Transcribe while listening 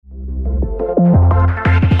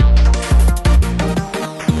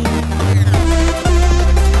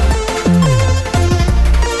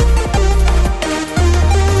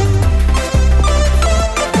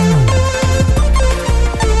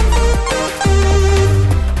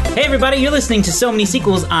Hey everybody, you're listening to So Many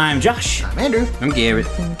Sequels. I'm Josh. I'm Andrew. I'm Garrett.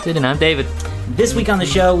 And I'm David. This week on the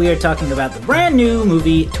show, we are talking about the brand new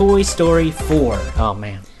movie Toy Story 4. Oh,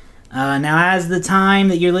 man. Now, as the time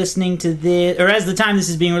that you're listening to this, or as the time this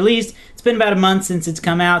is being released, it's been about a month since it's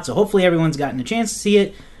come out, so hopefully everyone's gotten a chance to see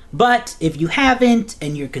it. But if you haven't,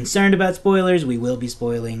 and you're concerned about spoilers, we will be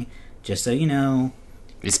spoiling, just so you know.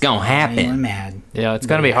 It's gonna Anyone happen. mad. Yeah, it's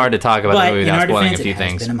going to be hard to talk about But the movie in without our spoiling defense, a few it has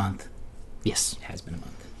things. been a month. Yes. It has been a month.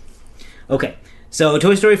 Okay, so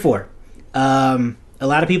Toy Story 4. A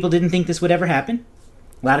lot of people didn't think this would ever happen.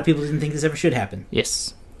 A lot of people didn't think this ever should happen.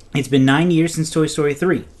 Yes. It's been 9 years since Toy Story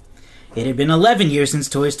 3. It had been 11 years since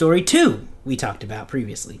Toy Story 2, we talked about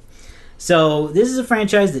previously. So this is a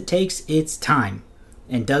franchise that takes its time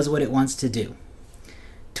and does what it wants to do.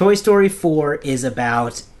 Toy Story 4 is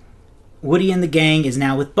about Woody and the gang is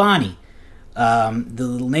now with Bonnie, the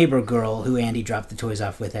little neighbor girl who Andy dropped the toys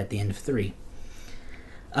off with at the end of 3.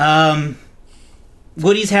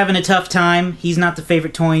 Woody's having a tough time. He's not the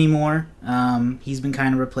favorite toy anymore. He's been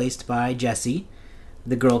kind of replaced by Jessie,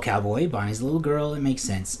 the girl cowboy. Bonnie's a little girl. It makes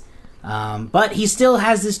sense. But he still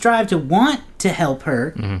has this drive to want to help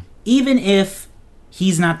her, even if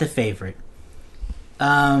he's not the favorite.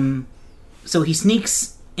 So he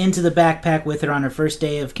sneaks into the backpack with her on her first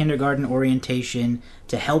day of kindergarten orientation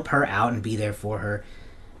to help her out and be there for her.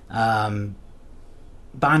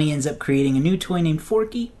 Bonnie ends up creating a new toy named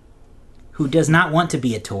Forky, who does not want to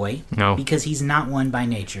be a toy. No. Because he's not one by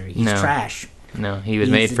nature. He's No. trash. No, he was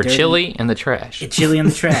He's made a for dirty- chili and the trash. Chili in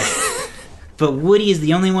the trash. But Woody is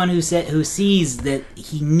the only one who sees that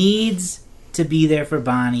he needs to be there for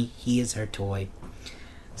Bonnie. He is her toy.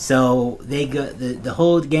 So they go. The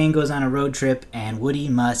whole gang goes on a road trip, and Woody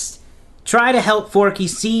must try to help Forky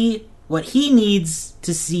see what he needs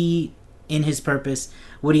to see in his purpose.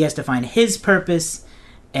 Woody has to find his purpose,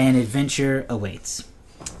 and adventure awaits.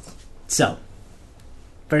 So,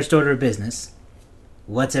 first order of business.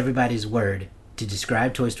 What's everybody's word to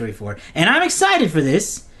describe Toy Story 4? And I'm excited for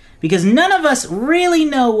this because none of us really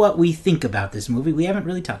know what we think about this movie. We haven't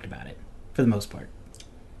really talked about it for the most part.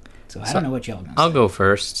 So I don't know what y'all are going to say. I'll go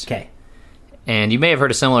first. Okay. And you may have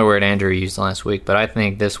heard a similar word Andrew used last week, but I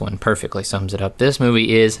think this one perfectly sums it up. This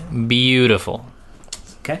movie is beautiful.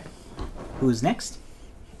 Okay. Who's next?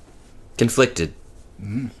 Conflicted.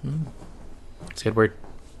 It's a good word.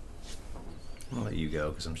 I'll let you go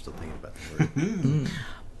because I'm still thinking about the word.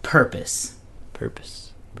 Purpose.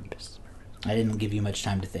 Purpose. I didn't give you much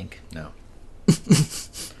time to think. No.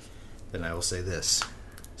 Then I will say this.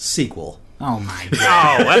 Sequel. Oh my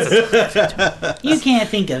god. Oh, that's You can't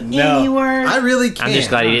think of any word. I really can't. I'm just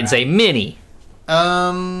glad he didn't say mini.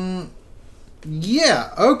 Yeah,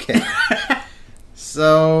 okay.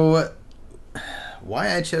 So,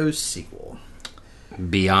 why I chose sequel?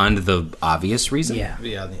 Beyond the obvious reason. Yeah.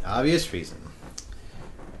 Yeah, the obvious reason.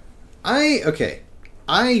 I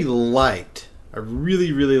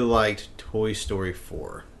really, really liked Toy Story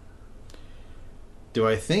 4. Do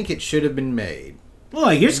I think it should have been made?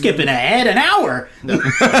 Boy, you're skipping ahead an hour.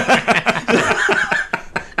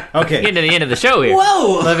 Okay. Getting to the end of the show here.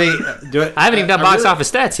 Whoa. Let me do it. I haven't even done box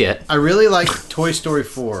office stats yet. I really like Toy Story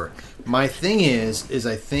 4. My thing is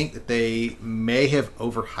I think that they may have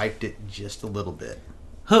overhyped it just a little bit.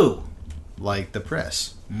 Who? Like the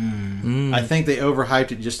press. I think they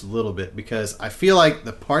overhyped it just a little bit because I feel like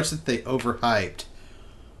the parts that they overhyped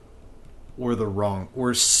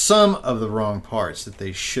were some of the wrong parts that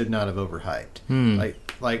they should not have overhyped.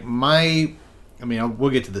 We'll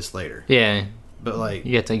get to this later. Yeah. But like,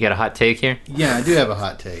 You get a hot take here? yeah, I do have a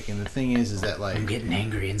hot take, and the thing is that like, I'm getting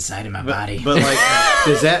angry inside of my body. but like,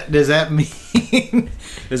 does that mean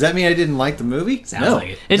I didn't like the movie? Sounds No. like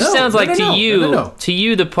it. It just sounds like no. to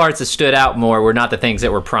you, the parts that stood out more were not the things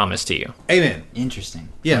that were promised to you. Amen. Interesting.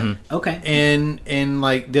 Yeah. Okay. And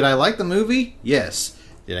like, did I like the movie? Yes.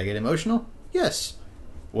 Did I get emotional? Yes.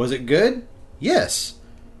 Was it good? Yes.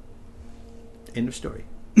 End of story.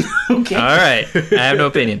 Okay. All right. I have no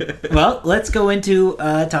opinion. Well, let's go into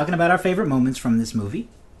talking about our favorite moments from this movie.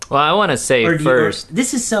 Well, I want to say Or do you- first.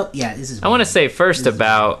 this is so. Yeah, this is. I want to say first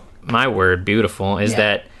about my word, beautiful, is Yeah.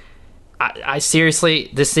 that I seriously,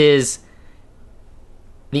 the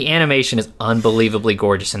animation is unbelievably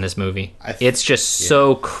gorgeous in this movie. It's just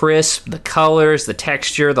so crisp. The colors, the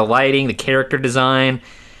texture, the lighting, the character design.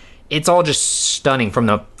 It's all just stunning from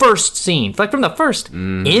the first scene, like from the first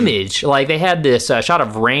image. Like they had this shot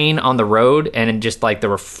of rain on the road, and then just like the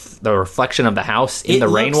reflection of the house in the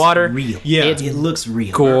looks rainwater. Real. Yeah. It's It looks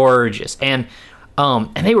real. gorgeous. And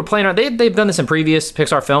they were playing around. They've done this in previous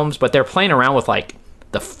Pixar films, but they're playing around with like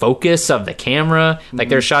the focus of the camera. Like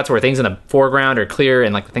there's shots where things in the foreground are clear,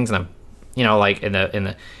 and like the things in the, like in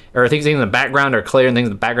the or things in the background are clear and things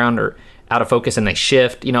in the background are out of focus and they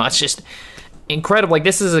shift. It's just incredible. Like,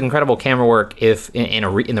 this is incredible camera work if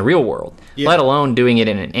in the real world, let alone doing it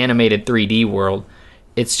in an animated 3D world.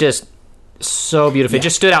 It's just so beautiful. It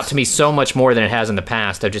just stood out to me so much more than it has in the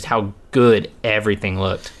past of just how good everything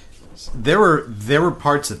looked. There were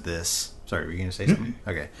parts of this. Sorry, were you going to say something?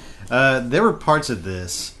 Okay. There were parts of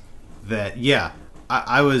this that,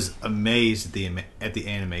 I was amazed at the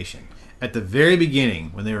animation. At the very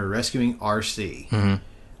beginning, when they were rescuing RC,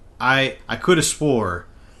 I could have swore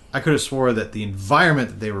that the environment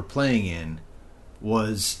that they were playing in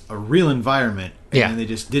was a real environment, and they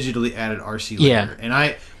just digitally added RC later. And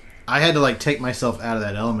I had to take myself out of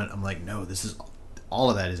that element. I'm like, no, this is all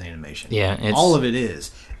of that is animation. Yeah, all of it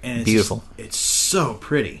is, and it's beautiful. It's so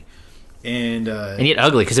pretty, and yet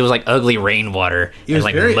ugly because it was like ugly rainwater and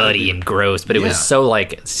like muddy ugly and gross. But it was so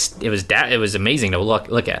it was amazing to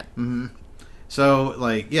look at. Mm-hmm. So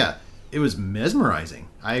it was mesmerizing.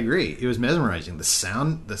 I agree. It was mesmerizing. The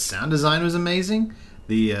sound design was amazing.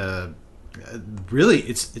 The really,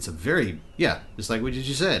 it's a very just like what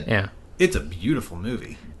you said. Yeah, it's a beautiful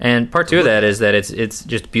movie. And part two of that is that it's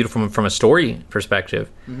just beautiful from a story perspective,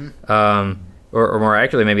 or more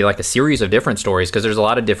accurately, maybe like a series of different stories because there's a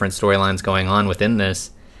lot of different storylines going on within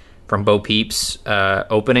this, from Bo Peep's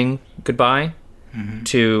opening goodbye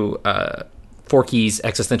to Forky's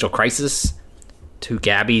existential crisis, to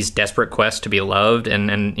Gabby's desperate quest to be loved,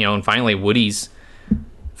 and finally Woody's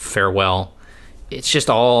farewell. It's just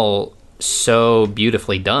all so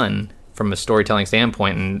beautifully done from a storytelling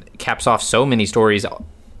standpoint, and caps off so many stories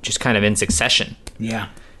just kind of in succession. Yeah,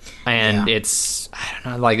 and it's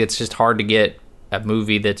it's just hard to get a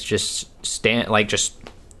movie that's just stands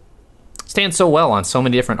so well on so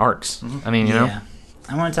many different arcs. I mean, you know.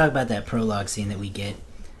 I want to talk about that prologue scene that we get.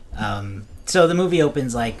 So the movie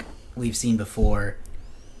opens like we've seen before,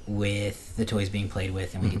 with the toys being played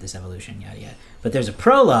with, and we get this evolution, yada yada. But there's a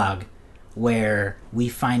prologue where we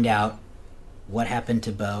find out what happened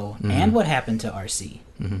to Bo and what happened to RC.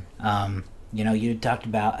 You talked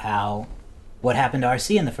about what happened to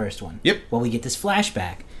RC in the first one. Yep. Well, we get this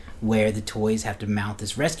flashback where the toys have to mount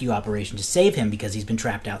this rescue operation to save him because he's been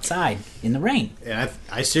trapped outside in the rain. And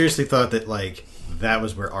I seriously thought that that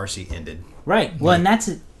was where RC ended. Right. Well, and that's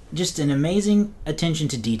just an amazing attention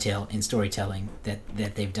to detail in storytelling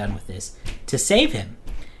that they've done with this to save him.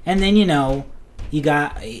 And then you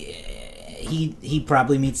got he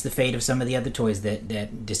probably meets the fate of some of the other toys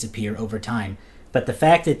that disappear over time. But the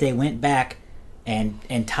fact that they went back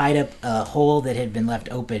and tied up a hole that had been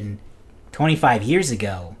left open 25 years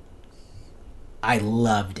ago, I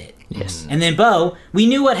loved it. Yes. And then Bo, we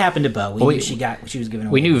knew what happened to Bo. We knew she was given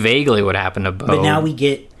away. We knew vaguely what happened to Bo. But now we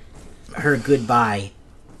get her goodbye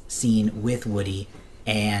scene with Woody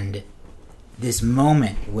and this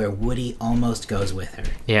moment where Woody almost goes with her.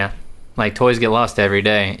 Yeah. Like, toys get lost every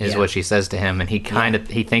day is what she says to him, and he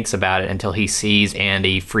he thinks about it until he sees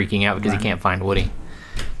Andy freaking out because he can't find Woody.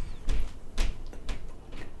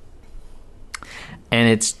 And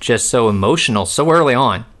it's just so emotional so early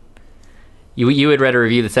on. You had read a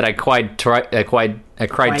review that said I cried twice. I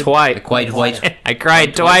cried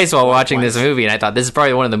twice while watching this movie, and I thought this is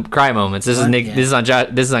probably one of the cry moments. This is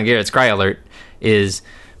this is on Garrett's Cry Alert. Is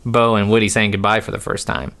Bo and Woody saying goodbye for the first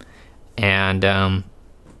time, and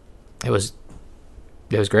it was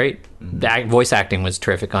great. The voice acting was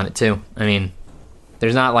terrific on it too. I mean,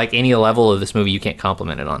 there's not any level of this movie you can't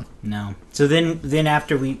compliment it on. No. So then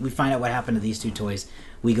after we find out what happened to these two toys,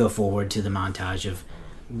 we go forward to the montage of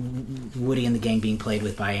Woody and the gang being played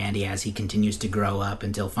with by Andy as he continues to grow up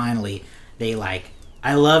until finally they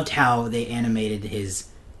I loved how they animated his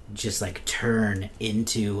just turn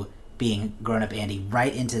into being grown up Andy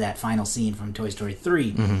right into that final scene from Toy Story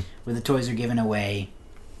 3 where the toys are given away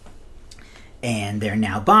and they're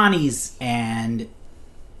now Bonnie's, and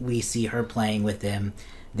we see her playing with them.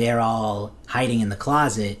 They're all hiding in the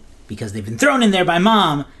closet because they've been thrown in there by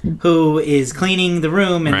Mom, who is cleaning the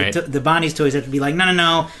room, and the Bonnie's toys have to be like,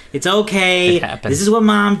 no, it's okay. It happens. This is what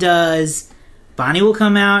Mom does. Bonnie will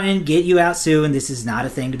come out and get you out soon. This is not a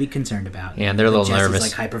thing to be concerned about. Yeah, they're a little nervous.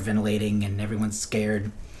 Jesse's hyperventilating, and everyone's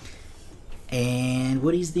scared. And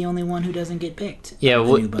Woody's the only one who doesn't get picked. Yeah, the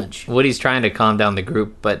new bunch. Woody's trying to calm down the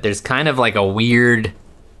group, but there's kind of a weird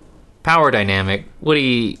power dynamic.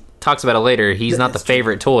 Woody talks about it later. He's not the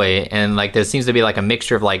favorite toy, and there seems to be a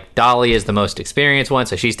mixture of Dolly is the most experienced one,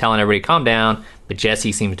 so she's telling everybody calm down, but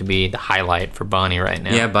Jessie seems to be the highlight for Bonnie right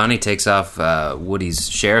now. Yeah, Bonnie takes off Woody's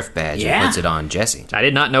sheriff badge and puts it on Jessie. I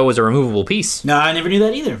did not know it was a removable piece. No, I never knew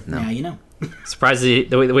that either. No. Now you know. Surprised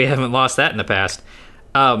that we haven't lost that in the past.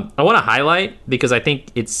 I want to highlight, because I think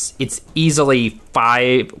it's easily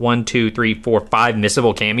 5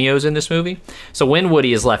 missable cameos in this movie. So when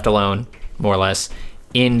Woody is left alone, more or less,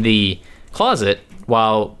 in the closet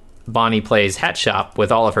while Bonnie plays hat shop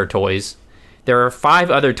with all of her toys, there are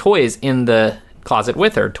 5 other toys in the closet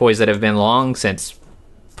with her, toys that have been long since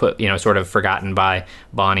sort of forgotten by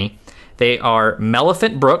Bonnie. They are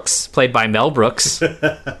Melephant Brooks, played by Mel Brooks,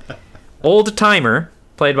 Old Timer,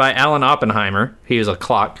 played by Alan Oppenheimer. He was a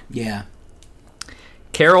clock. Yeah.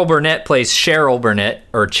 Carol Burnett plays Cheryl Burnett,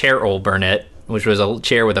 or Cheryl Burnett, which was a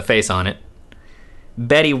chair with a face on it.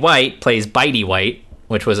 Betty White plays Bitey White,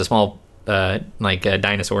 which was a small,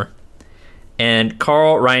 dinosaur. And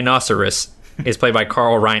Carl Rhinoceros is played by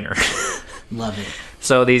Carl Reiner. Love it.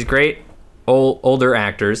 So these great older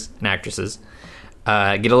actors and actresses get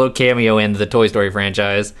a little cameo in the Toy Story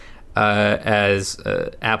franchise as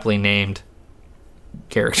aptly named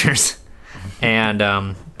characters. And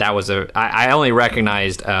that was I only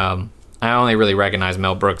really recognized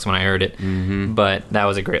Mel Brooks when I heard it. Mm-hmm. But that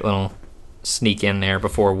was a great little sneak in there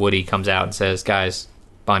before Woody comes out and says, guys,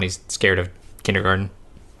 Bonnie's scared of kindergarten.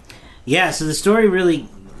 Yeah, so the story really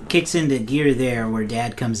kicks into gear there, where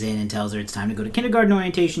Dad comes in and tells her it's time to go to kindergarten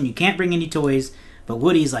orientation. You can't bring any toys. But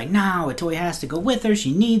Woody's like, no, a toy has to go with her.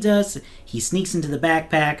 She needs us. He sneaks into the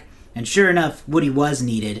backpack. And sure enough, Woody was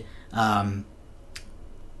needed.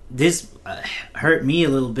 This hurt me a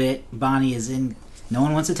little bit. Bonnie is in... No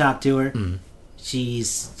one wants to talk to her. Mm. She's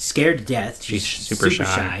scared to death. She's super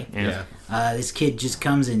shy. Yeah. This kid just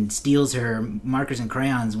comes and steals her markers and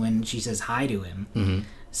crayons when she says hi to him. Mm-hmm.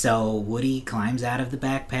 So Woody climbs out of the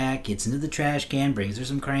backpack, gets into the trash can, brings her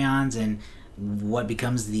some crayons, and what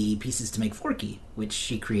becomes the pieces to make Forky, which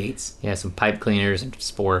she creates. Yeah, some pipe cleaners and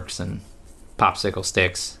sporks and popsicle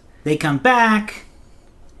sticks. They come back.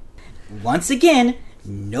 Once again,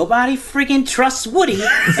 nobody freaking trusts Woody,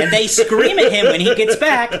 and they scream at him when he gets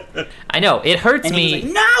back. I know, it hurts and me. He's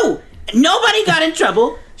like, no! Nobody got in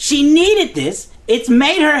trouble. She needed this. It's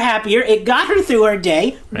made her happier. It got her through her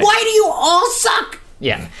day. Right. Why do you all suck?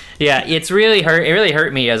 Yeah. It's really hurt. It really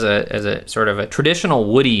hurt me as a sort of a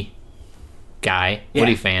traditional Woody guy,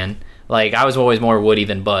 Woody fan. Like, I was always more Woody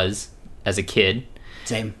than Buzz as a kid.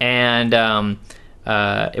 Same. And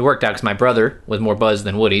it worked out because my brother was more Buzz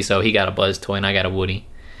than Woody, so he got a Buzz toy and I got a Woody.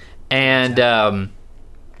 And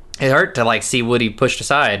it hurt to see Woody pushed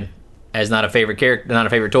aside as not a favorite character, not a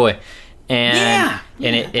favorite toy. And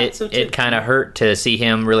it kind of hurt to see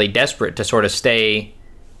him really desperate to sort of stay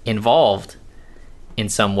involved in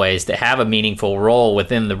some ways, to have a meaningful role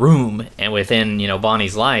within the room and within,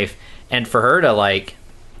 Bonnie's life. And for her to,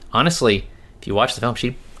 honestly, if you watch the film,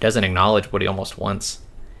 she doesn't acknowledge Woody almost once.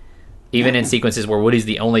 Even in sequences where Woody's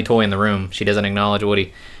the only toy in the room, she doesn't acknowledge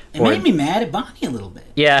Woody. It made me mad at Bonnie a little bit.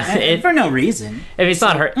 Yeah. For no reason. I mean, it's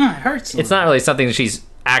not her. It hurts. It's not really something that she's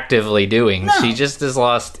actively doing. No. She just has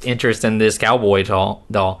lost interest in this cowboy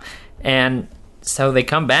doll. And so they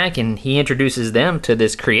come back and he introduces them to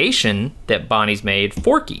this creation that Bonnie's made,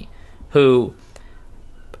 Forky, who,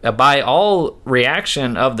 by all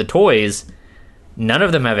reaction of the toys, none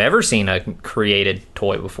of them have ever seen a created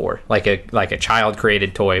toy before, like a child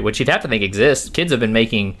created toy, which you'd have to think exists. Kids have been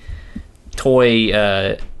making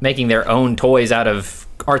their own toys out of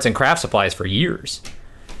arts and craft supplies for years.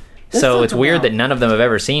 So it's weird that none of them have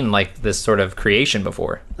ever seen this sort of creation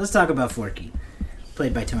before. Let's talk about Forky,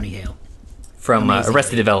 played by Tony Hale from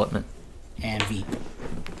Arrested Development and Veep.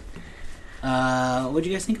 What did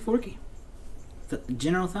you guys think of Forky?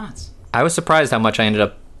 General thoughts. I was surprised how much I ended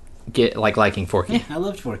up liking Forky. Yeah, I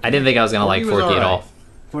loved Forky. I didn't think I was going to like Forky at all.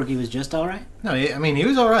 Forky was just all right? No, I mean, he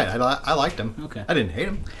was all right. I liked him. Okay. I didn't hate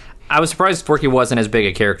him. I was surprised Forky wasn't as big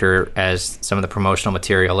a character as some of the promotional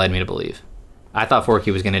material led me to believe. I thought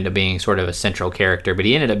Forky was going to end up being sort of a central character, but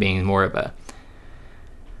he ended up being more of a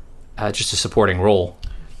just a supporting role.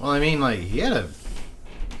 Well, I mean, he had a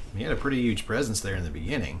pretty huge presence there in the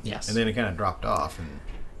beginning. Yes. And then it kind of dropped off, and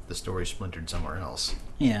the story splintered somewhere else.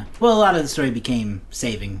 Yeah. Well, a lot of the story became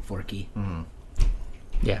saving Forky. Mm-hmm.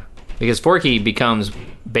 Yeah. Because Forky becomes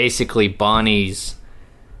basically Bonnie's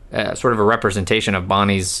sort of a representation of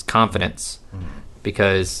Bonnie's confidence. Mm-hmm.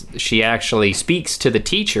 Because she actually speaks to the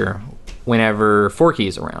teacher whenever Forky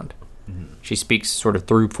is around. Mm-hmm. She speaks sort of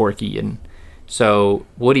through Forky, and so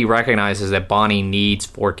Woody recognizes that Bonnie needs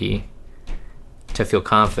Forky to feel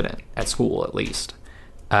confident at school, at least.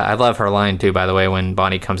 I love her line too, by the way, when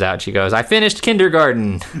Bonnie comes out. She goes, "I finished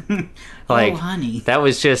kindergarten." Oh, honey, that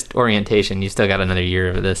was just orientation. You still got another year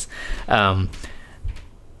of this. But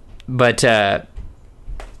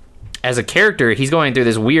as a character, he's going through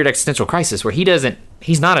this weird existential crisis where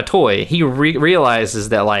he's not a toy. He realizes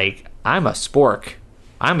that I'm a spork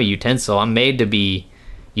I'm a utensil. I'm made to be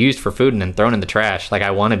used for food and then thrown in the trash. Like,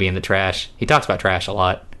 I want to be in the trash. He talks about trash a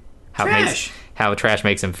lot. How trash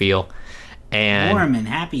makes him feel. And warm and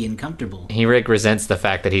happy and comfortable. Rick resents the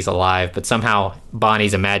fact that he's alive, but somehow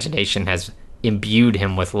Bonnie's imagination has imbued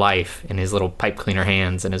him with life in his little pipe cleaner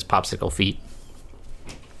hands and his popsicle feet.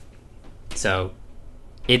 So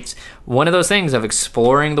it's one of those things of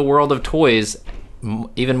exploring the world of toys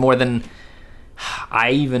even more than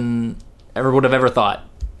I even ever would have ever thought.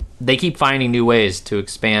 They keep finding new ways to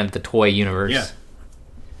expand the toy universe. Yeah.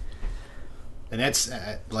 And that's,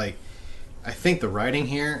 I think the writing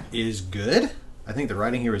here is good. I think the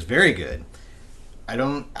writing here is very good.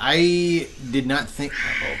 I did not think...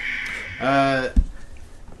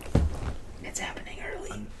 it's happening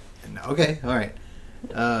early. Okay, all right.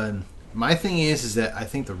 My thing is that I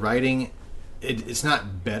think the writing, it's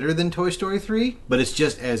not better than Toy Story 3, but it's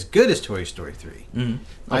just as good as Toy Story 3.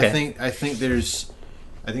 Mm-hmm. Okay. I think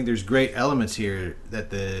there's great elements here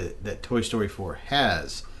that Toy Story 4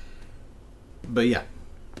 has. But yeah,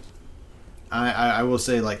 I will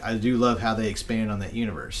say, like, I do love how they expand on that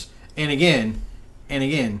universe. And again,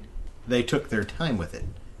 they took their time with it,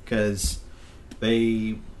 because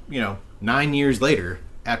they, 9 years later,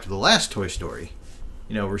 after the last Toy Story,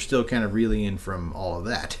 we're still kind of reeling in from all of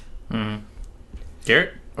that. Mm-hmm.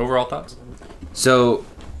 Garrett, overall thoughts? So,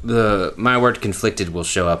 my word conflicted will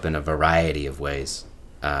show up in a variety of ways.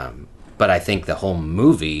 But I think the whole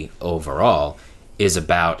movie overall is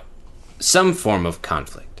about some form of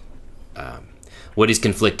conflict. Woody's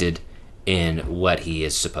conflicted in what he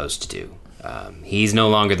is supposed to do. He's no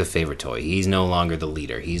longer the favorite toy. He's no longer the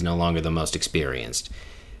leader. He's no longer the most experienced.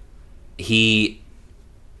 He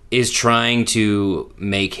is trying to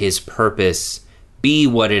make his purpose be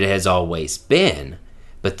what it has always been,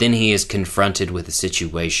 but then he is confronted with a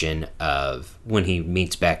situation of, when he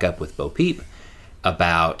meets back up with Bo Peep,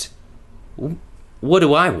 about, what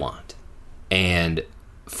do I want? And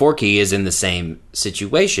Forky is in the same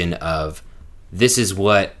situation of, this is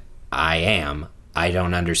what I am. I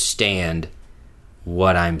don't understand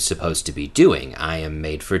what I'm supposed to be doing. I am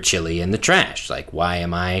made for chili in the trash. Like, why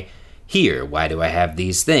am I here? Why do I have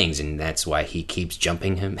these things? And that's why he keeps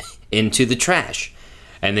jumping him into the trash.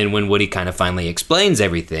 And then when Woody kind of finally explains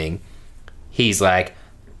everything, he's like,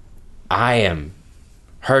 I am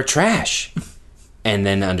her trash. And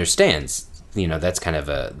then understands, that's kind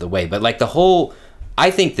of the way. But like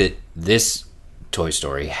I think that this Toy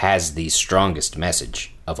Story has the strongest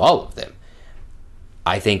message of all of them.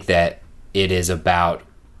 I think that it is about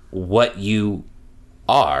what you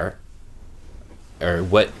are, or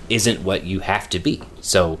what isn't what you have to be.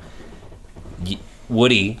 So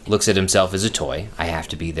Woody looks at himself as a toy. I have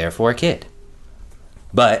to be there for a kid.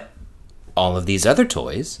 But all of these other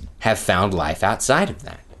toys have found life outside of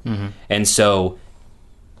that. Mm-hmm. And so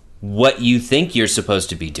what you think you're supposed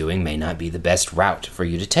to be doing may not be the best route for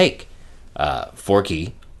you to take.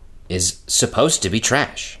 Forky is supposed to be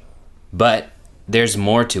trash, but there's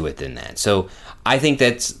more to it than that. So I think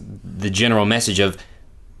that's the general message of,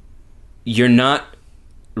 you're not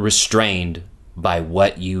restrained by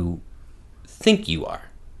what you think you are,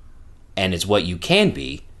 and it's what you can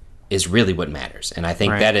be is really what matters. And I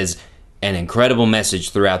think that is an incredible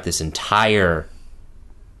message throughout this entire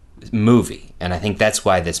movie, and I think that's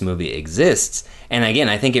why this movie exists. And again,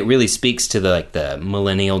 I think it really speaks to the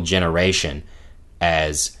millennial generation,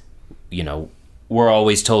 as we're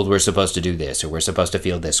always told we're supposed to do this, or we're supposed to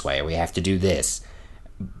feel this way, or we have to do this.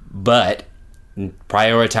 But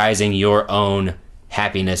prioritizing your own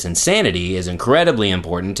happiness and sanity is incredibly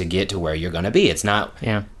important to get to where you're going to be. It's not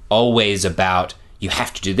always about, you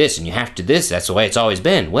have to do this and you have to do this. That's the way it's always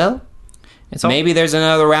been. Well, maybe there's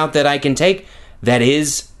another route that I can take that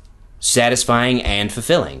is satisfying and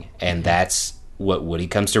fulfilling. And that's what Woody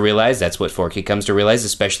comes to realize. That's what Forky comes to realize,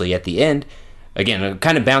 especially at the end. Again, I'm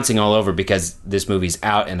kind of bouncing all over because this movie's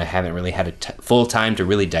out and I haven't really had full time to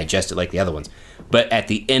really digest it like the other ones. But at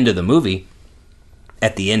the end of the movie,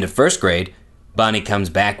 at the end of first grade, Bonnie comes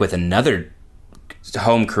back with another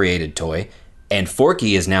home-created toy, and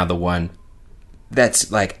Forky is now the one that's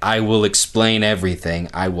like, I will explain everything,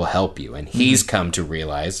 I will help you. And he's come to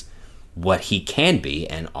realize what he can be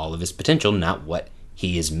and all of his potential, not what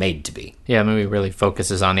he is made to be. Yeah, the movie really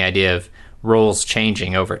focuses on the idea of roles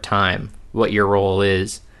changing over time. What your role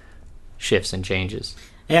is shifts and changes.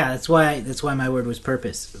 Yeah, that's why my word was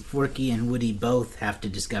purpose. Forky and Woody both have to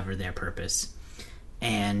discover their purpose.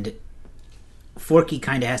 And Forky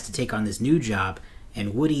kind of has to take on this new job,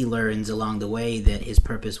 and Woody learns along the way that his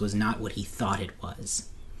purpose was not what he thought it was.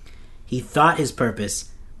 He thought his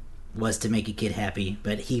purpose was to make a kid happy,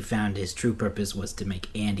 but he found his true purpose was to make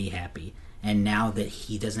Andy happy. and now that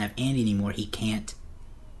he doesn't have Andy anymore, he can't.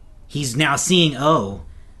 He's now seeing, oh,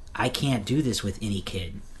 I can't do this with any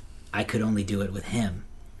kid. I could only do it with him.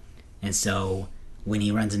 And so when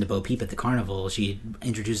he runs into Bo Peep at the carnival, she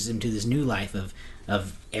introduces him to this new life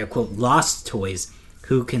of air quote lost toys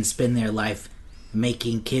who can spend their life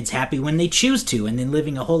making kids happy when they choose to, and then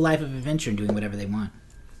living a whole life of adventure and doing whatever they want.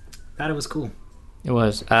 Thought it was cool. It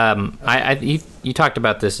was. You talked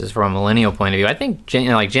about this as from a millennial point of view. I think Gen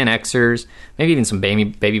Xers, maybe even some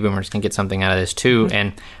baby boomers, can get something out of this too. Mm-hmm.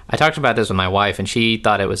 And I talked about this with my wife, and she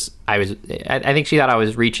thought I think she thought I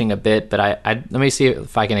was reaching a bit. But let me see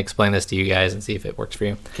if I can explain this to you guys and see if it works for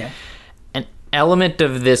you. Okay. An element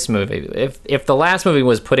of this movie, if the last movie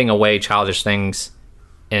was putting away childish things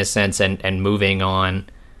in a sense and moving on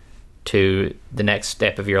to the next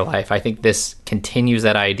step of your life, I think this continues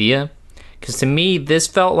that idea. Because to me, this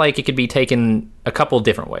felt like it could be taken a couple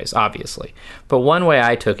different ways, obviously. But one way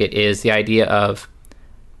I took it is the idea of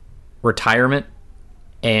retirement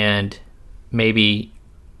and maybe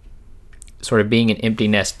sort of being an empty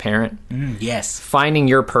nest parent. Yes. Finding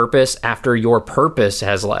your purpose after your purpose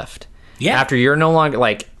has left. Yeah. After you're no longer,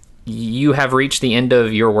 like, you have reached the end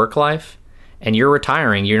of your work life and you're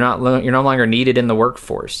retiring. You're no longer needed in the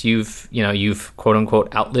workforce. You've quote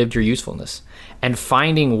unquote outlived your usefulness. And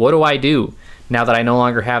finding, what do I do now that I no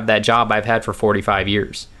longer have that job I've had for 45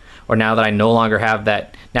 years? Or now that I no longer have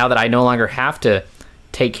to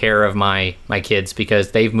take care of my kids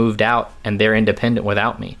because they've moved out and they're independent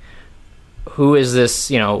without me. Who is this,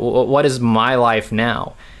 what is my life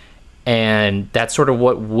now? And that's sort of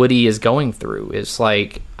what Woody is going through. It's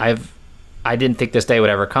like, I didn't think this day would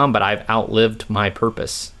ever come, but I've outlived my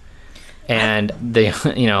purpose. And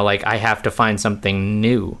I have to find something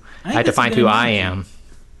new. I have to find who I am.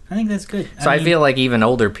 I think that's good. I feel like even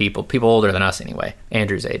older people older than us anyway,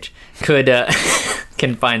 Andrew's age, could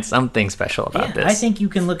can find something special about this. I think you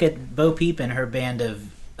can look at Bo Peep and her band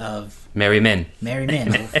of Merry Men.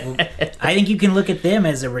 I think you can look at them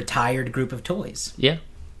as a retired group of toys. Yeah.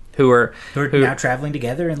 Who are now traveling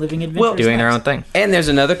together and living adventures, doing their own thing. And there's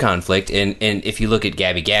another conflict, and if you look at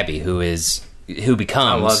Gabby Gabby, who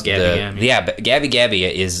becomes I love Gabby Gabby. Yeah, but Gabby Gabby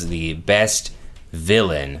is the best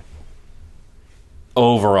villain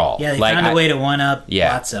overall. Yeah, they found a way to one-up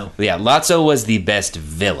Lotso. Yeah, Lotso was the best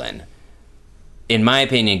villain. In my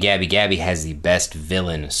opinion, Gabby Gabby has the best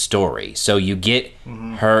villain story. So you get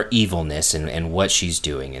her evilness and what she's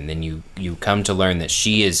doing, and then you come to learn that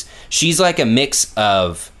she's like a mix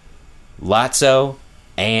of Lotso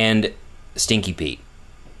and Stinky Pete.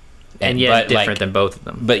 And yet different than both of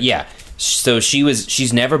them. But yeah. So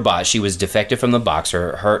she's never bought. She was defective from the box.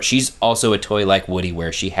 She's also a toy like Woody,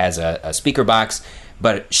 where she has a speaker box,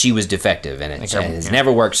 but she was defective, and it has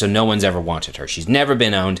never worked. So no one's ever wanted her. She's never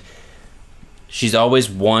been owned. She's always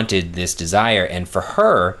wanted this desire, and for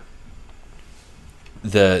her,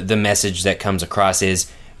 the message that comes across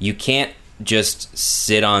is you can't just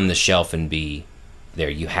sit on the shelf and be there.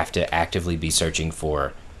 You have to actively be searching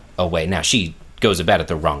for a way. Now she goes about it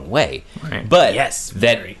the wrong way, right. But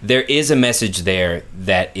there is a message there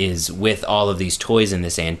that is with all of these toys in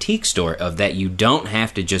this antique store of that you don't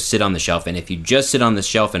have to just sit on the shelf, and if you just sit on the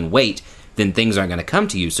shelf and wait, then things aren't going to come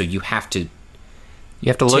to you. So you have to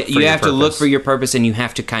look for your purpose, and you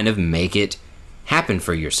have to kind of make it happen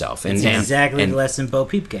for yourself. And exactly the lesson Bo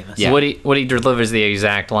Peep gave us. Yeah. Woody delivers the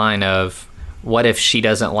exact line of, what if she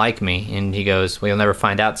doesn't like me? And he goes, well, you'll never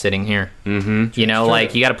find out sitting here. Mm-hmm.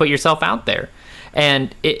 You got to put yourself out there.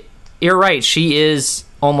 And you're right, she is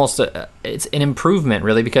almost it's an improvement,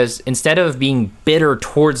 really, because instead of being bitter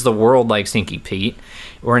towards the world like Stinky Pete,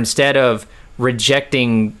 or instead of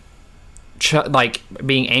rejecting,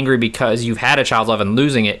 being angry because you've had a child's love and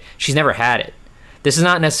losing it, she's never had it. This is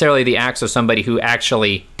not necessarily the acts of somebody who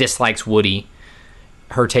actually dislikes Woody,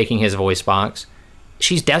 her taking his voice box.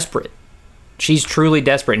 She's desperate. She's truly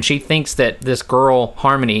desperate, and she thinks that this girl,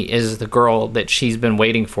 Harmony, is the girl that she's been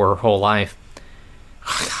waiting for her whole life.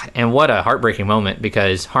 And what a heartbreaking moment,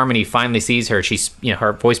 because Harmony finally sees her. She's,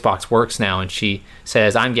 her voice box works now, and she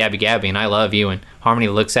says, "I'm Gabby Gabby, and I love you." And Harmony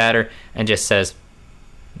looks at her and just says,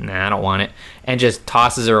 "Nah, I don't want it," and just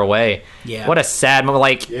tosses her away. Yeah. What a sad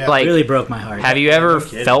moment. It really broke my heart. Have you ever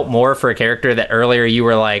felt more for a character that earlier you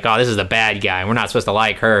were like, "Oh, this is the bad guy. We're not supposed to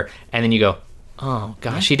like her," and then you go, "Oh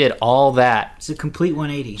gosh, she did all that." It's a complete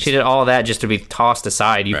 180. She did all that just to be tossed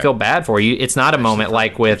aside. You feel bad for you. It's not a moment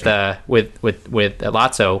like with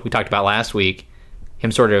Lotso we talked about last week,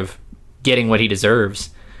 him sort of getting what he deserves,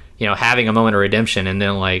 having a moment of redemption, and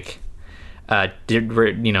then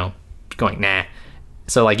going nah.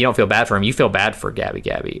 So you don't feel bad for him. You feel bad for Gabby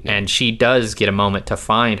Gabby, and she does get a moment to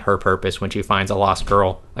find her purpose when she finds a lost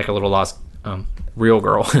girl, like a little lost real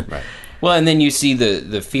girl. Right. Well, and then you see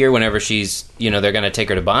the fear whenever she's, they're going to take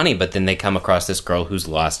her to Bonnie, but then they come across this girl who's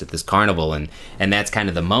lost at this carnival, and that's kind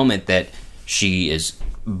of the moment that she is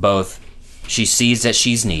both, she sees that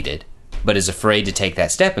she's needed, but is afraid to take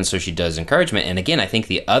that step, and so she does encouragement. And again, I think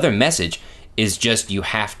the other message is just you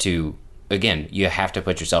have to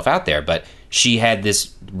put yourself out there. But she had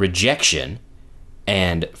this rejection,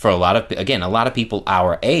 and for a lot of people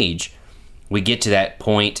our age, we get to that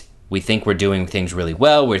point. We think we're doing things really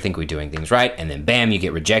well. We think we're doing things right. And then, bam, you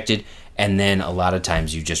get rejected. And then a lot of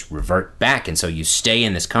times you just revert back. And so you stay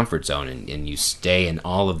in this comfort zone and you stay in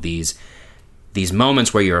all of these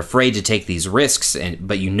moments where you're afraid to take these risks.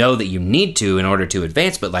 But you know that you need to in order to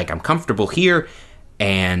advance. But, like, I'm comfortable here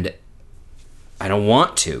and I don't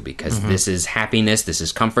want to because this is happiness. This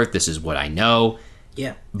is comfort. This is what I know.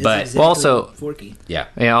 Yeah, but exactly also Forky. Yeah.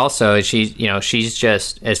 Also, she's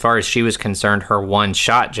just, as far as she was concerned, her one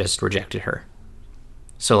shot just rejected her.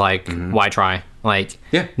 So why try?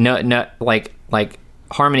 No, like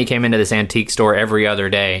Harmony came into this antique store every other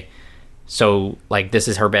day. So this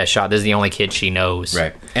is her best shot. This is the only kid she knows.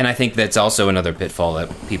 Right, and I think that's also another pitfall that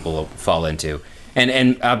people fall into.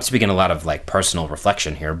 And I'm speaking a lot of personal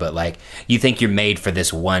reflection here, but you think you're made for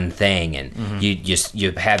this one thing, and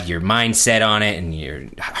you have your mind set on it and your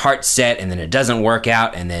heart set, and then it doesn't work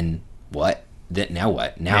out, and then what? Now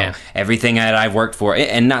what? Now everything that I've worked for,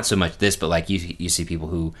 and not so much this, but you see people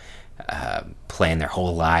who plan their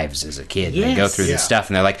whole lives as a kid. Yes. They go through this stuff,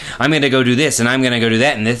 and they're like, I'm going to go do this, and I'm going to go do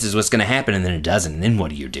that, and this is what's going to happen, and then it doesn't, and then what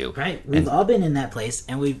do you do? Right. We've all been in that place,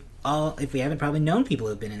 and we've all, if we haven't, probably known people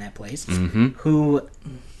who've been in that place, who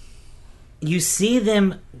you see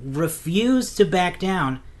them refuse to back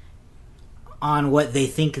down on what they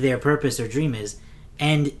think their purpose or dream is,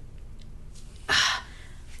 and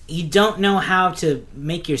you don't know how to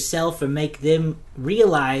make yourself or make them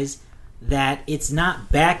realize that it's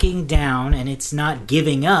not backing down and it's not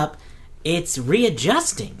giving up, it's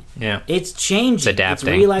readjusting. Yeah. It's changing. It's adapting.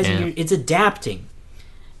 It's realizing it's adapting.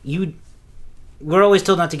 We're always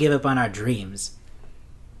told not to give up on our dreams.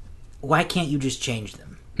 Why can't you just change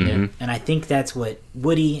them? Mm-hmm. And I think that's what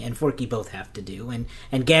Woody and Forky both have to do. And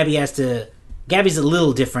Gabby has to... Gabby's a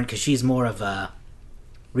little different because she's more of a...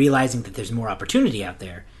 realizing that there's more opportunity out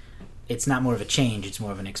there. It's not more of a change, it's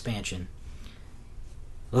more of an expansion.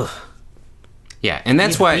 Ugh. Yeah, and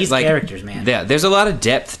that's why... These characters, man. Yeah, there's a lot of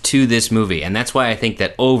depth to this movie, and that's why I think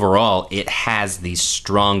that overall it has the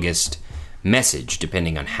strongest message,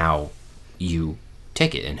 depending on how you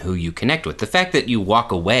take it and who you connect with. The fact that you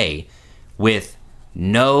walk away with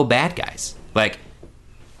no bad guys.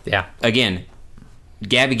 Again,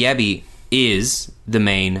 Gabby is the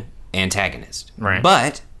main antagonist. Right.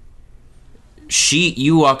 But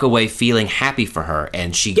you walk away feeling happy for her,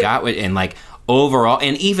 and she got with, and overall,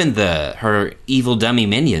 and even her evil dummy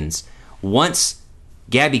minions, once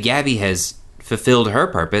Gabby has fulfilled her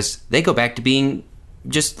purpose, they go back to being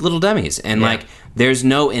just little dummies. And there's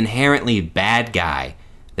no inherently bad guy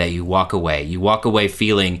that you walk away. You walk away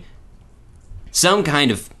feeling some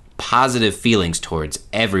kind of positive feelings towards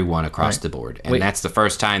everyone across the board. And that's the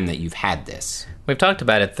first time that you've had this. We've talked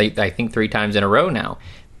about it, I think, 3 times in a row now.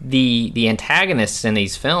 The antagonists in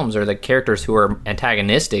these films are the characters who are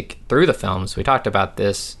antagonistic through the films. We talked about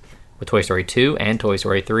this with Toy Story 2 and Toy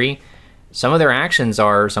Story 3. Some of their actions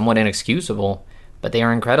are somewhat inexcusable, but they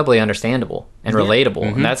are incredibly understandable and relatable.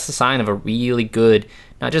 Mm-hmm. And that's the sign of a really good,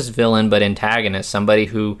 not just villain, but antagonist, somebody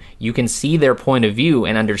who you can see their point of view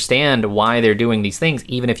and understand why they're doing these things,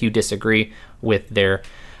 even if you disagree with their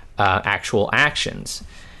actual actions.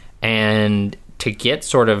 And to get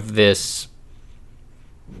sort of this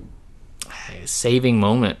saving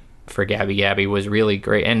moment for Gabby was really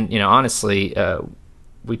great. And, honestly,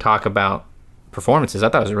 we talk about performances. I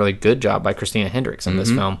thought it was a really good job by Christina Hendricks in this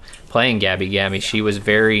film playing Gabby. She was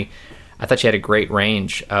I thought she had a great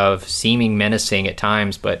range of seeming menacing at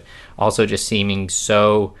times, but also just seeming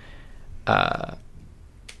so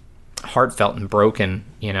heartfelt and broken,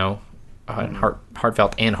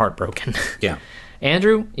 heartfelt and heartbroken. Yeah.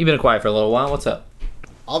 Andrew, you've been quiet for a little while. What's up?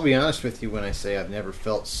 I'll be honest with you when I say I've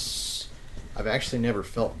actually never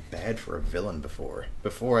felt bad for a villain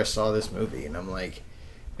before I saw this movie, and I'm like,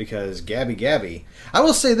 because Gabby, I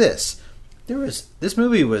will say this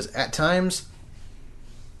movie was at times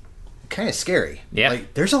kind of scary. Yeah.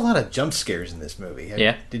 There's a lot of jump scares in this movie.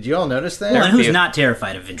 Yeah. Did you all notice that? Well, and who's not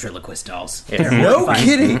terrified of ventriloquist dolls? No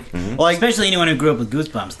kidding. Especially anyone who grew up with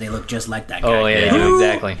Goosebumps, they look just like that guy. Oh, yeah, they do,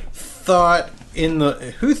 exactly.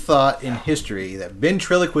 Who thought in history that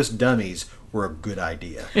ventriloquist dummies were a good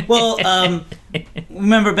idea? Well,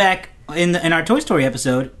 remember back in our Toy Story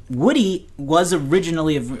episode, Woody was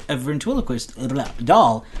originally a ventriloquist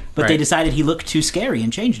doll, but they Right. decided he looked too scary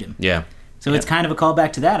and changed him. Yeah. So it's kind of a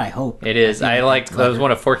callback to that, I hope. It is. I liked that was clever.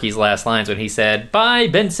 one of Forky's last lines when he said, "Bye,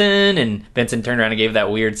 Benson," and Benson turned around and gave that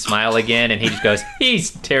weird smile again, and he just goes, "He's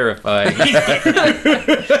terrifying."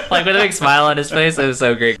 Like with a big smile on his face. It was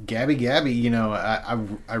so great. Gabby,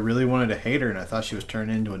 I really wanted to hate her, and I thought she was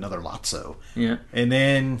turning into another Lotso. Yeah. And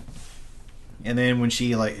then when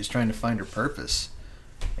she like is trying to find her purpose,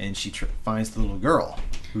 and she finds the little girl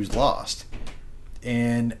who's lost,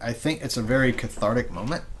 and I think it's a very cathartic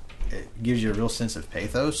moment. It gives you a real sense of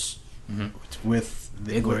pathos with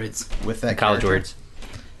Big words. with that College character. words.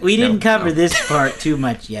 We didn't cover this part too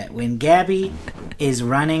much yet. When Gabby is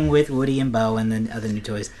running with Woody and Bo and the other new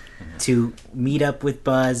toys to meet up with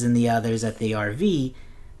Buzz and the others at the RV,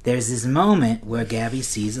 there's this moment where Gabby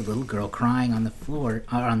sees a little girl crying on the floor,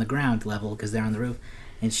 or on the ground level because they're on the roof,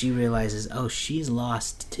 and she realizes, oh, she's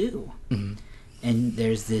lost too. Mm-hmm. And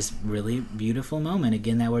there's this really beautiful moment,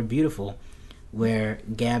 again that word beautiful, where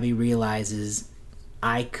Gabby realizes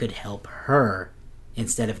I could help her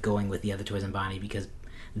instead of going with the other toys and Bonnie, because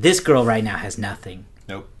this girl right now has nothing,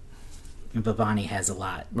 Nope. but Bonnie has a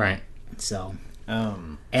lot. Right. So,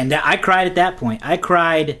 and I cried at that point. I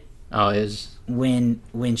cried Oh, it is. when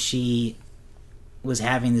she was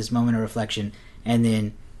having this moment of reflection, and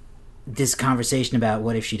then this conversation about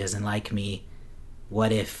what if she doesn't like me,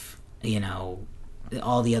 what if,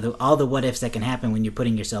 all the what ifs that can happen when you're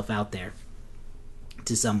putting yourself out there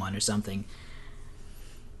to someone or something.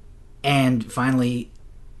 And finally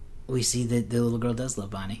we see that the little girl does love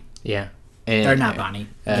Bonnie. Yeah. Or not Bonnie.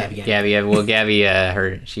 Gabby. Gabby. Well, Gabby.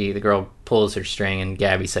 The girl pulls her string, and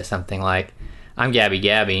Gabby says something like, "I'm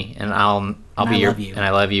Gabby, and I'll be I your love you. and I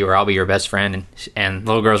love you, or I'll be your best friend." And the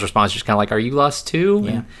little girl's response is just kind of like, "Are you lost too?"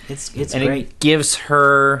 Yeah. And, It's and great. it gives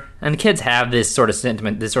her, and kids have this sort of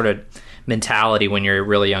sentiment, this sort of mentality when you're a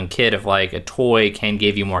really young kid of like a toy can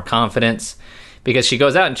give you more confidence, because she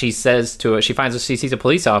goes out and she says she sees a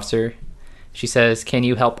police officer. She says, "Can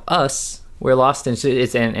you help us? We're lost."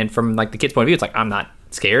 And from like the kid's point of view, it's like, I'm not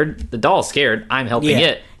scared. The doll's scared. I'm helping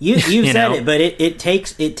it. You said know? it, but it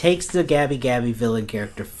takes the Gabby villain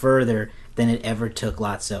character further than it ever took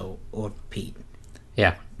Lotso or Pete.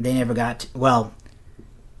 Yeah. They never got They-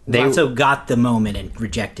 Lotso got the moment and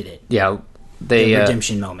rejected it. Yeah. The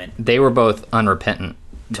redemption moment. They were both unrepentant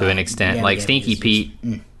to an extent. yeah, Like yeah, Stinky it was Pete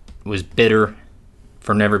just- was bitter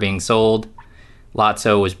for never being sold.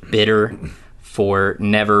 Lotso was bitter for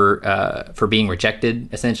being rejected,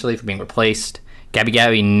 essentially, for being replaced.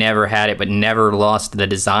 Gabby never had it, but never lost the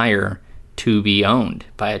desire to be owned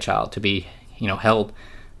by a child, to be, held.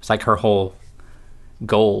 It's like her whole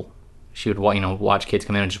goal. She would, watch kids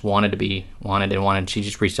come in and just wanted. She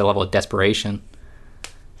just reached a level of desperation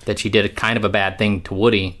that she did a kind of a bad thing to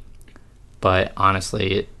Woody. But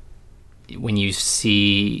honestly, when you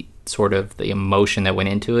see sort of the emotion that went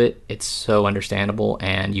into it, it's so understandable,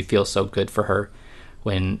 and you feel so good for her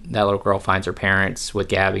when that little girl finds her parents with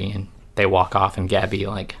Gabby and they walk off, and Gabby,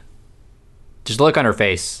 like, just look on her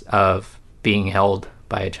face of being held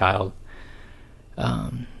by a child.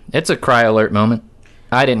 It's a cry alert moment.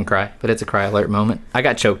 I didn't cry, but it's a cry alert moment. I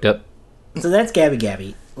got choked up. So that's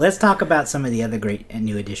Gabby. Let's talk about some of the other great and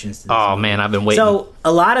new additions to this Oh movie. man, I've been waiting. So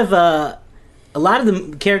a lot of the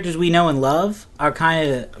characters we know and love are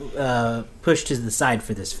kind of pushed to the side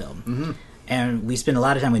for this film, and we spend a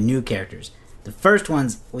lot of time with new characters. The first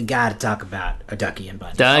ones we got to talk about are Ducky and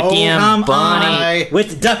Bunny. Ducky and Come Bunny. on,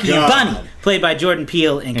 with Ducky and Bunny, played by Jordan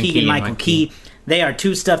Peele and Keegan Michael Keegan-Michael Key. They are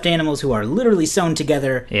two stuffed animals who are literally sewn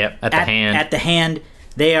together. Yep, at the hand. At the hand,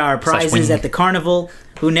 they are prizes wing. at the carnival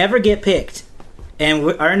who never get picked. And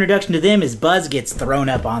our introduction to them is Buzz gets thrown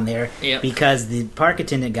up on there Yep. because the park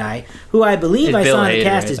attendant guy, who I believe It's I Bill saw in the Hader,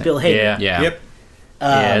 cast, I is think. Bill Hader. Yeah. Yeah. Yep.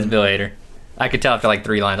 Yeah, it's Bill Hader. I could tell after like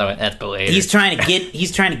 3 lines. I went, "That's Bill Hader." He's trying to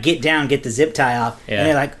get the zip tie off, Yeah. and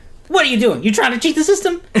they're like, "What are you doing? You trying to cheat the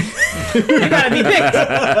system? You gotta be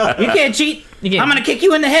picked. You can't cheat. You can't- I'm gonna kick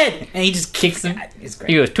you in the head." And he just Kicks him. It's He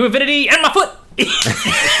great. goes, "To infinity and my foot."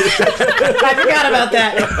 I forgot about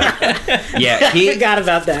that. Yeah, I forgot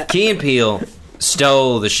about that. Key and Peele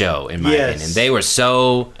stole the show, in my Yes. opinion. They were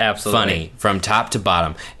so Absolutely. funny from top to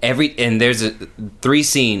bottom. There's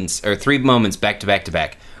 3 moments back to back to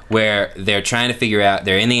back where they're trying to figure out.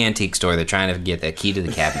 They're in the antique store. They're trying to get the key to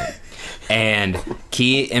the cabinet, and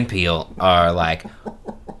Key and Peele are like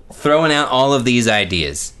throwing out all of these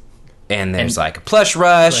ideas. And there's like a plush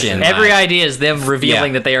rush, and Every like, idea is them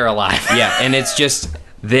revealing Yeah. that they are alive. yeah, and it's just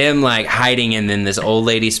them like hiding, and then this old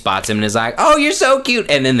lady spots him and is like, "Oh, you're so cute,"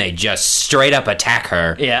 and then they just straight up attack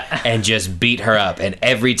her, and just beat her up. And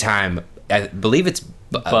every time, I believe it's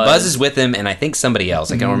Buzz is with him, and I think somebody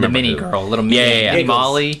else. I can't remember. The mini who. girl, little mini Giggles.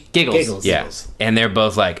 Molly, Giggles. Yeah, and they're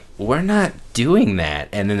both like, "We're not doing that,"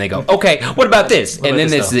 and then they go, "Okay, what about this?" And then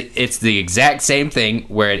it's the exact same thing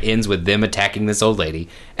where it ends with them attacking this old lady,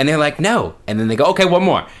 and they're like, "No," and then they go, "Okay, one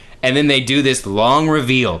more," and then they do this long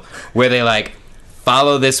reveal where they like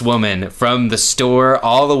follow this woman from the store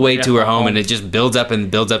all the way to her home, and it just builds up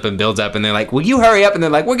and builds up and builds up, and they're like, "Will you hurry up?" And they're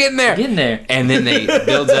like, "We're getting there." And then they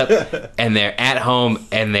builds up, and they're at home,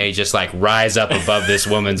 and they just like rise up above this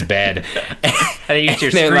woman's bed. And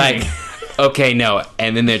they're like, "Okay, no."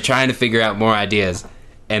 And then they're trying to figure out more ideas,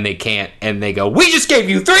 and they can't. And they go, "We just gave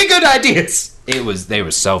you 3 good ideas." They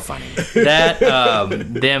were so funny. That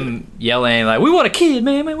them yelling like, "We want a kid,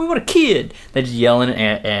 man, we want a kid." They're just yelling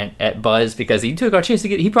at Buzz because he took our chance to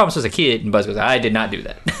get. He promised us a kid, and Buzz goes, "I did not do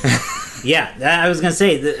that." Yeah, I was gonna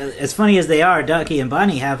say, as funny as they are, Ducky and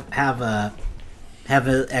Bonnie have an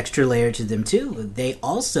extra layer to them too. They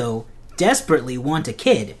also desperately want a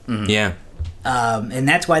kid. Mm-hmm. Yeah, and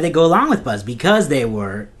that's why they go along with Buzz, because they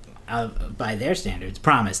were, by their standards,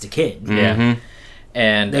 promised a kid. Yeah. Mm-hmm.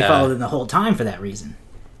 And they followed them the whole time for that reason.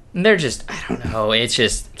 They're just, I don't know. It's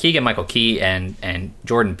just Keegan-Michael Key and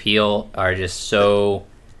Jordan Peele are just so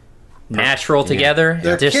natural together.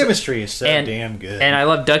 Their just, chemistry is so damn good. And I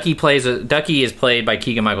love Ducky is played by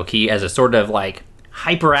Keegan-Michael Key as a sort of like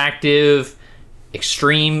hyperactive,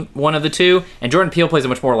 extreme one of the two, and Jordan Peele plays a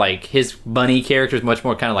much more like his bunny character is much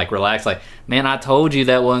more kind of like relaxed, like, "Man, I told you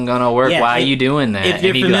that wasn't gonna work. Why are you doing that?" If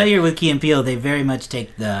you're familiar with Key and Peele, they very much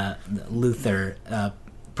take the Luther,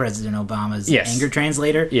 President Obama's anger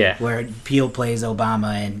translator, where Peele plays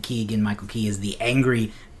Obama and Keegan-Michael Key is the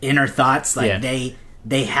angry inner thoughts. Like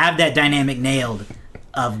they have that dynamic nailed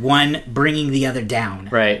of one bringing the other down.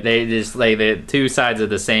 Right. They just like the two sides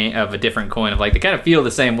of a different coin of like they kind of feel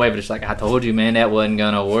the same way, but it's like, "I told you, man, that wasn't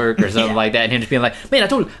gonna work," or something like that, and him just being like, "Man, I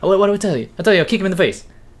told you. What do I tell you? I tell you, I'll kick him in the face."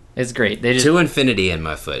 It's great. They just "To infinity and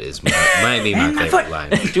my foot" might be my favorite line.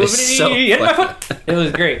 It's so funny. It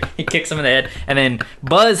was great. He kicks him in the head, and then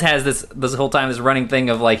Buzz has this whole time this running thing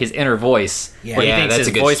of like his inner voice, where he thinks his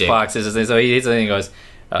voice stick. box is. So he goes,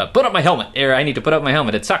 "Put up my helmet," or "I need to put up my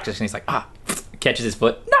helmet. It sucks." And he's like, catches his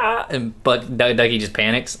foot, and Ducky just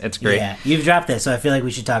panics. It's great. Yeah, you've dropped this, so I feel like we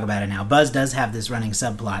should talk about it now. Buzz does have this running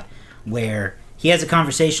subplot where he has a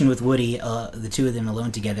conversation with Woody, the two of them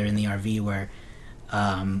alone together in the RV, where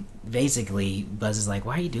basically Buzz is like,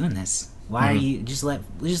 "Why are you doing this? Why are you just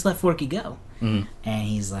let Forky go?" And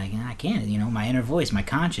he's like, "I can't, my inner voice, my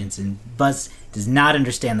conscience." And Buzz does not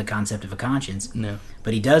understand the concept of a conscience. No.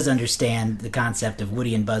 But he does understand the concept of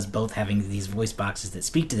Woody and Buzz both having these voice boxes that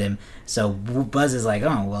speak to them. So Buzz is like,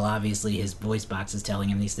 "Oh, well, obviously his voice box is telling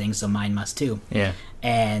him these things, so mine must too." Yeah.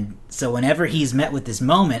 And so whenever he's met with this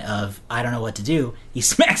moment of, "I don't know what to do," he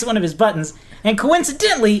smacks one of his buttons, and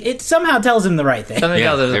coincidentally, it somehow tells him the right thing. Something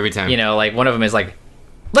tells him, every time. Like one of them is like,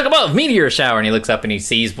 "Look above, meteor shower," and he looks up and he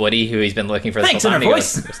sees Woody, who he's been looking for. Thanks, inner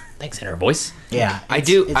voice. Thanks, inner voice. Yeah,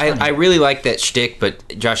 I really like that shtick,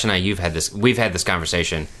 but Josh and I, we've had this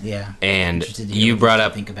conversation. Yeah, and you you brought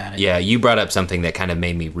up think about it. Yeah, you brought up something that kind of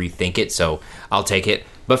made me rethink it, so I'll take it.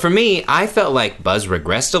 But for me, I felt like Buzz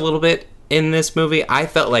regressed a little bit in this movie. I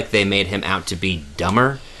felt like they made him out to be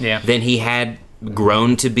dumber than he had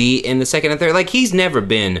grown to be in the second and third. Like, he's never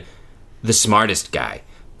been the smartest guy,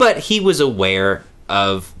 but he was aware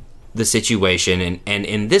of the situation, and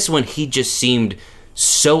in this one he just seemed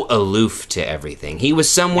so aloof to everything. He was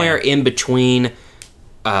somewhere in between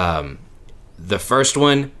the first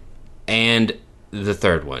one and the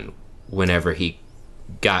third one whenever he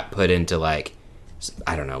got put into, like,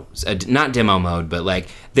 I don't know, not demo mode, but like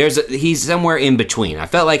he's somewhere in between. I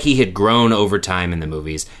felt like he had grown over time in the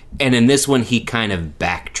movies, and in this one he kind of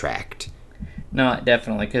backtracked. No,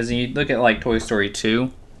 definitely, because you look at like Toy Story 2,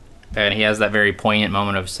 and he has that very poignant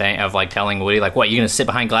moment of like telling Woody, like, "What, you're gonna sit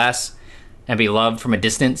behind glass and be loved from a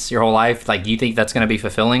distance your whole life? Like, you think that's gonna be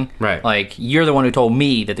fulfilling? Right. Like, you're the one who told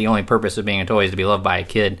me that the only purpose of being a toy is to be loved by a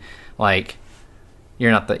kid. Like,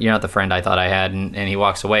 you're not the friend I thought I had." And he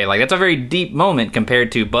walks away. Like, that's a very deep moment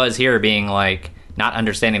compared to Buzz here being like not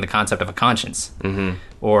understanding the concept of a conscience,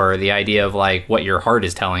 or the idea of like what your heart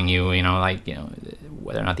is telling you.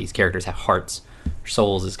 Whether or not these characters have hearts or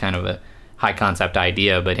souls is kind of a high concept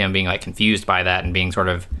idea, but him being like confused by that and being sort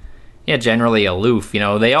of generally aloof.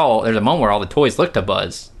 There's a moment where all the toys look to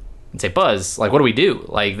Buzz and say, "Buzz, like, what do we do?"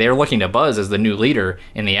 Like, they're looking to Buzz as the new leader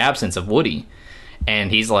in the absence of Woody, and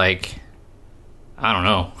he's like, "I don't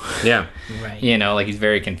know." Yeah. Right. Like, he's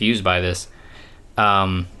very confused by this.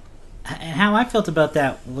 And how I felt about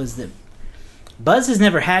that was that Buzz has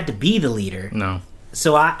never had to be the leader. No.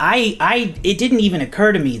 So it didn't even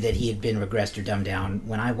occur to me that he had been regressed or dumbed down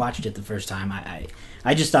when I watched it the first time.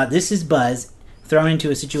 I just thought, this is Buzz thrown into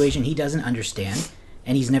a situation he doesn't understand,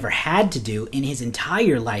 and he's never had to do in his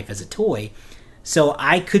entire life as a toy. So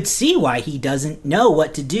I could see why he doesn't know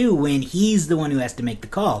what to do when he's the one who has to make the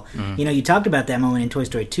call. You know, you talked about that moment in Toy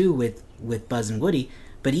Story 2 with Buzz and Woody,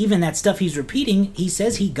 but even that stuff he's repeating, he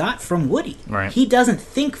says he got from Woody. Right. He doesn't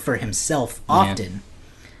think for himself often.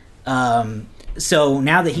 So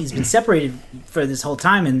now that he's been separated for this whole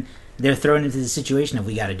time and they're thrown into the situation of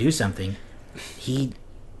we got to do something, he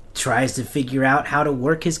tries to figure out how to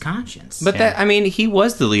work his conscience. But that, I mean, he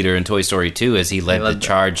was the leader in Toy Story 2 as he led the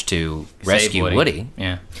charge to rescue Woody.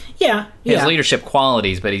 Yeah. Yeah. He has leadership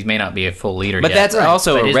qualities, but he may not be a full leader But yet. that's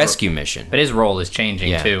also But a his rescue mission. But his role is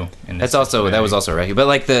changing, too. In this That was also a rescue. But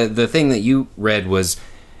like the thing that you read was,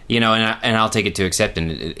 you know, and I'll take it to accept.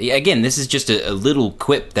 And again, this is just a little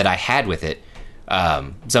quip that I had with it.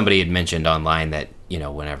 Somebody had mentioned online that, you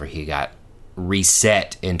know, whenever he got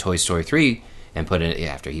reset in Toy Story 3 and put in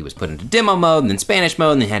after he was put into demo mode and then Spanish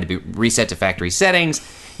mode and then had to be reset to factory settings,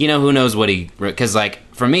 you know, who knows what because like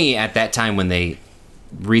for me at that time when they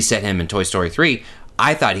reset him in Toy Story 3,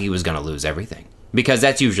 I thought he was going to lose everything because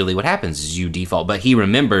that's usually what happens is you default, but he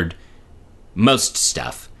remembered most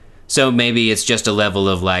stuff. So maybe it's just a level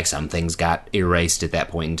of like some things got erased at that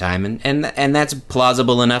point in time and that's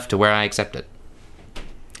plausible enough to where I accept it.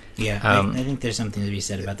 Yeah, I think there's something to be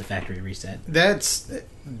said about the factory reset. That's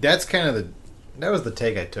kind of that was the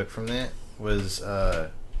take I took from that. Was I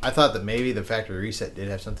thought that maybe the factory reset did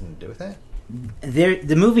have something to do with that.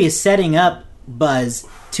 The movie is setting up Buzz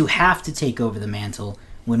to have to take over the mantle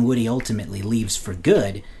when Woody ultimately leaves for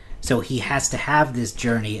good. So he has to have this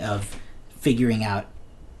journey of figuring out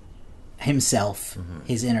himself,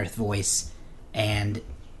 his inner voice, and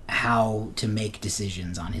how to make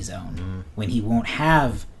decisions on his own when he won't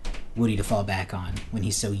have Woody to fall back on, when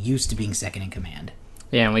he's so used to being second in command.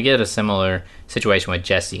 Yeah, and we get a similar situation with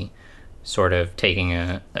Jesse, sort of taking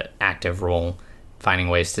an active role, finding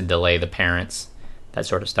ways to delay the parents, that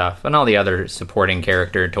sort of stuff. And all the other supporting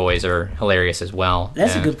character toys are hilarious as well.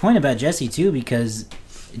 That's a good point about Jesse, too, because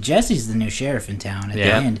Jesse's the new sheriff in town at the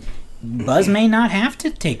end. Buzz may not have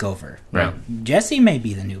to take over. Right. Jesse may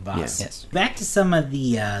be the new boss. Yes. Back to some of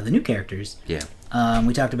the new characters. Yeah.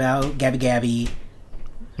 We talked about Gabby,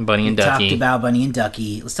 Bunny and Ducky. Talked about Bunny and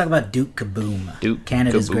Ducky. Let's talk about Duke Kaboom. Duke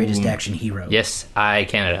Canada's Kaboom. greatest action hero. Yes,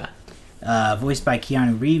 Canada. Voiced by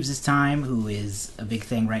Keanu Reeves this time, who is a big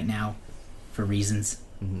thing right now for reasons.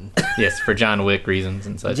 Yes, for John Wick reasons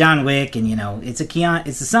and such. John Wick, and it's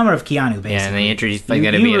the summer of Keanu, basically. Yeah, and they introduced going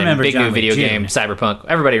to be in a big John new video Wick game, Cyberpunk.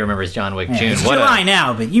 Everybody remembers John Wick June. It's July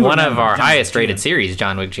now, but you one of remember our John highest Wick rated June. series,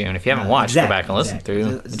 John Wick June. If you haven't watched, go back and listen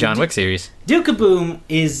through the John Wick series. Duke Kaboom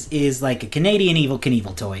is like a Canadian Evil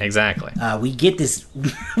Knievel toy. Exactly. We get this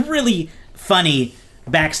really funny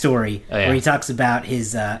backstory where he talks about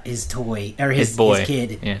his toy or his boy, his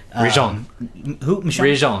kid, Regent. Who?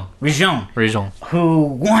 Regent, who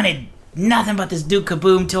wanted nothing but this Duke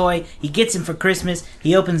Kaboom toy. He gets him for Christmas.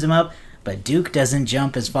 He opens him up, but Duke doesn't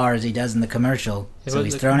jump as far as he does in the commercial, so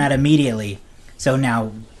he's thrown out immediately. So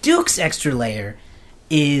now Duke's extra layer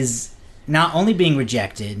is not only being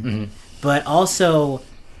rejected, but also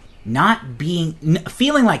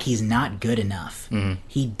feeling like he's not good enough.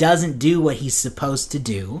 He doesn't do what he's supposed to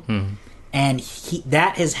do, and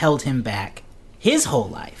that has held him back his whole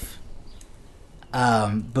life.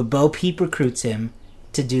 But Bo Peep recruits him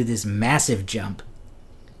to do this massive jump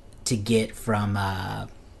to get from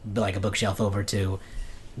like a bookshelf over to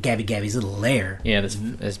Gabby's little lair. Yeah, this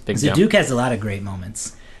big So jump. Duke has a lot of great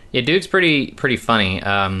moments. Yeah, Duke's pretty funny.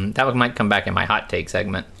 That one might come back in my hot take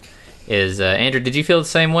segment. Andrew, did you feel the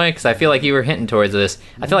same way? Because I feel like you were hinting towards this.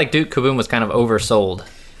 I feel like Duke Kaboom was kind of oversold.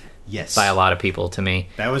 Yes. By a lot of people, to me.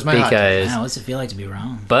 That was my hot take. Wow, what's it feel like to be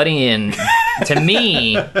wrong? Buddy and to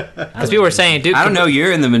me, because people were saying Duke. I don't know.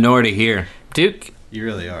 You're in the minority here. Duke. You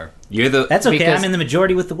really are. You're the. That's okay. I'm in the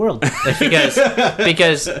majority with the world.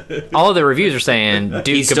 because all of the reviews are saying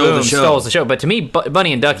Duke Kaboom stole the show. But to me,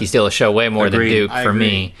 Bunny and Ducky steal the show way more than Duke for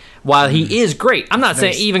me. While he is great, I'm not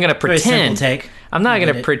even going to pretend. Take. I'm not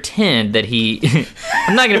going to pretend that he.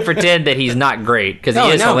 I'm not going to pretend that he's not great because he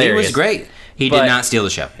is hilarious. He was great. He did not steal the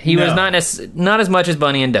show. He was not as much as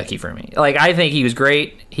Bunny and Ducky for me. Like I think he was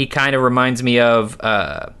great. He kind of reminds me of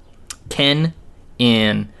Ken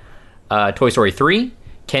in Toy Story 3.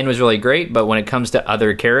 Ken was really great, but when it comes to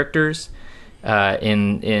other characters,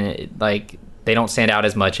 in like they don't stand out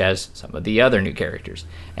as much as some of the other new characters.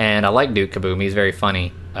 And I like Duke Kaboom. He's very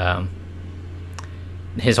funny.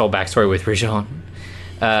 his whole backstory with Rajon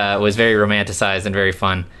was very romanticized and very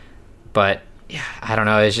fun. But yeah, I don't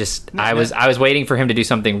know. It's just I was waiting for him to do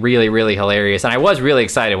something really, really hilarious, and I was really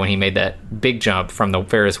excited when he made that big jump from the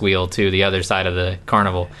Ferris wheel to the other side of the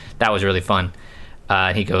carnival. That was really fun.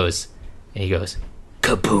 And he goes,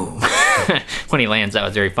 kaboom! When he lands, that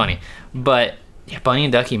was very funny. But yeah, Bunny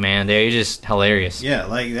and Ducky, man, they're just hilarious. Yeah,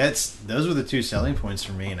 like those were the two selling points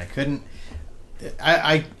for me, and I couldn't.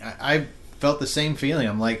 I felt the same feeling.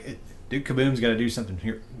 I'm like, Duke Kaboom's got to do something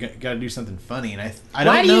here. Got to do something funny, and I don't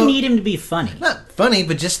know. Why do you need him to be funny? Not funny,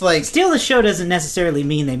 but just like Steal the show doesn't necessarily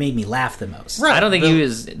mean they made me laugh the most. Right. I don't think he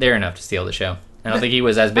was there enough to steal the show. I don't think he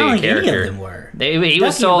was as big I don't a think character. any of them were. He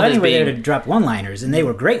was Ducky sold and Bunny as were there being, to drop one-liners, and they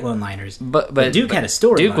were great one-liners. but Duke had a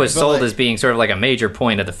story. Duke was But sold like- as being sort of like a major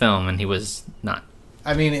point of the film, and he was not.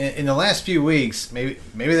 I mean, in the last few weeks, maybe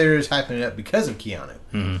they're just hyping it up because of Keanu.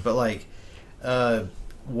 Mm-hmm. But like,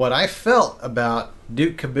 what I felt about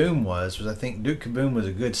Duke Kaboom was I think Duke Kaboom was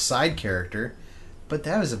a good side character, but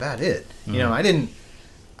that was about it. Mm-hmm. You know, I didn't.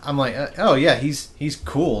 I'm like, oh yeah, he's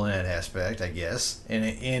cool in that aspect, I guess,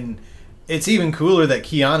 and it's even cooler that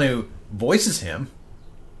Keanu voices him.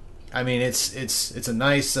 I mean, it's a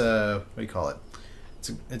nice what do you call it?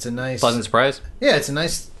 It's a nice Pleasant surprise. Yeah, it's a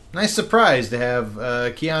nice surprise to have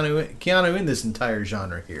Keanu in this entire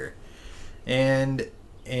genre here, and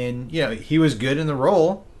you know he was good in the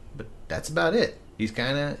role, but that's about it. He's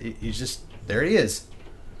just there. He is.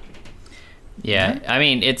 Yeah, I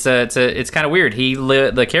mean it's kind of weird.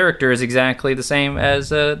 The character is exactly the same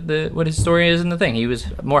as what his story is in the thing. He was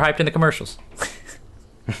more hyped in the commercials,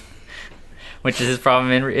 which is his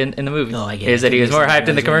problem in the movie. Oh, I get is it. that he was more hyped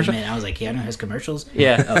in the commercials. I was like, Keanu has commercials?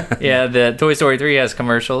 Yeah, yeah. The Toy Story 3 has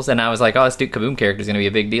commercials, and I was like, oh, this Duke Kaboom character is going to be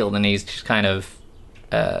a big deal. Then he's just kind of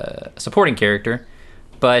a supporting character.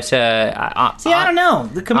 But See, I don't know.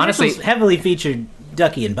 The commercials honestly, heavily featured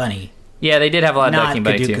Ducky and Bunny. yeah, they did have a lot of Not Ducky and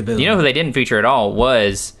Bunny Gadoo too. Kaboom. You know who they didn't feature at all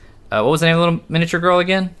was what was the name of the little miniature girl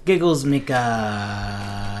again? Giggles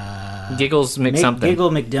Giggles something.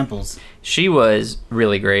 Giggle McDimples. She was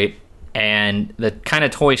really great, and the kind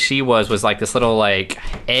of toy she was like this little like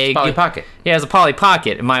egg Polly Pocket. Yeah, it was a Polly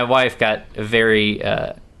Pocket. And my wife got very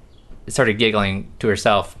started giggling to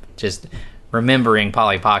herself just remembering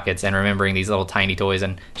Polly Pockets and remembering these little tiny toys,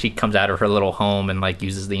 and she comes out of her little home and like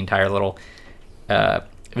uses the entire little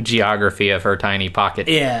geography of her tiny pocket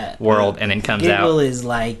world, and then comes Giggle out. is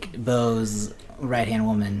like Bo's right-hand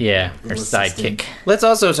woman. Yeah, her little sidekick. assistant. Let's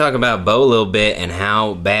also talk about Bo a little bit and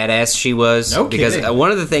how badass she was. No because kidding.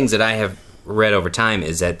 one of the things that I have read over time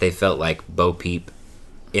is that they felt like Bo Peep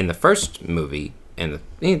in the first movie and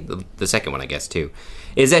the second one, I guess, too,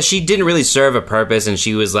 is that she didn't really serve a purpose, and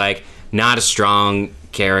she was like not a strong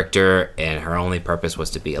character, and her only purpose was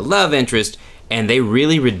to be a love interest. And they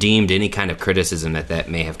really redeemed any kind of criticism that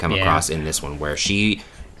may have come across in this one, where she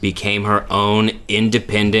became her own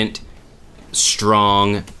independent,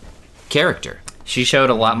 strong character. She showed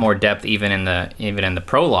a lot more depth even in the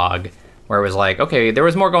prologue, where it was like, okay, there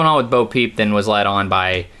was more going on with Bo Peep than was led on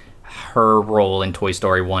by her role in Toy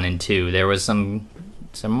Story 1 and 2. There was some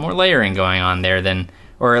more layering going on there than,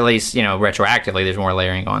 or at least, you know, retroactively there's more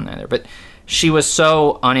layering going on there. But she was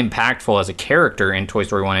so unimpactful as a character in Toy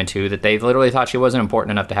Story 1 and 2 that they literally thought she wasn't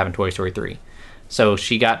important enough to have in Toy Story 3. So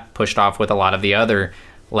she got pushed off with a lot of the other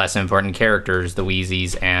less important characters, the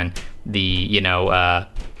Wheezies and the, you know,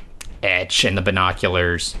 Etch and the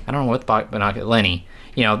Binoculars. I don't know what binocular, Lenny.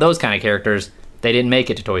 You know, those kind of characters, they didn't make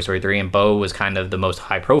it to Toy Story 3, and Bo was kind of the most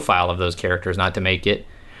high profile of those characters not to make it.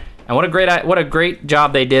 And what a great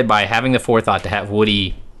job they did by having the forethought to have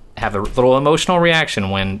Woody have a little emotional reaction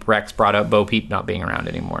when Rex brought up Bo Peep not being around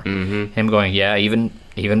anymore. Mm-hmm. Him going, yeah,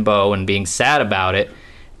 even Bo, and being sad about it.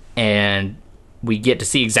 And we get to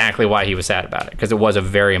see exactly why he was sad about it, because it was a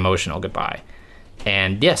very emotional goodbye.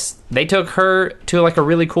 And yes, they took her to like a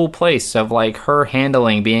really cool place of like her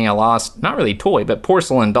handling being a lost, not really toy, but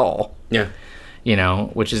porcelain doll. Yeah. You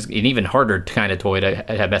know, which is an even harder kind of toy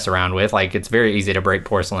to mess around with. Like, it's very easy to break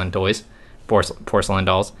porcelain dolls.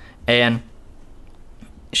 And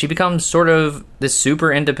she becomes sort of this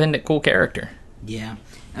super independent, cool character. Yeah.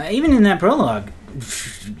 Even in that prologue,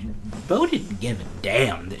 Bo didn't give a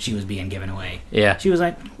damn that she was being given away. Yeah. She was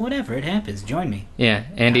like, whatever, it happens, join me. Yeah,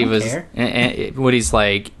 Andy I don't was... care. And Woody's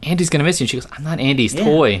like, Andy's gonna miss you. And she goes, I'm not Andy's Yeah,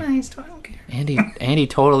 toy. nice toy, I don't care. Andy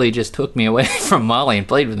totally just took me away from Molly and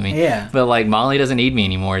played with me. Yeah. But, like, Molly doesn't need me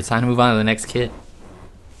anymore. It's time to move on to the next kid.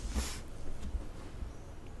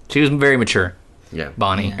 She was very mature, Yeah.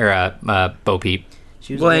 Bonnie, Yeah. or Bo Peep.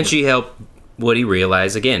 She was Well, like, and she helped Woody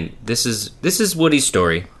realize, again, this is Woody's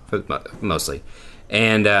story mostly,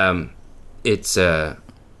 and it's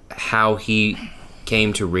how he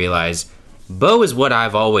came to realize Bo is what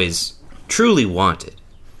I've always truly wanted.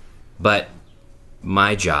 But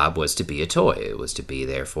my job was to be a toy. It was to be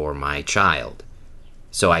there for my child.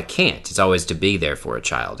 So I can't. It's always to be there for a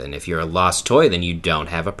child. And if you're a lost toy, then you don't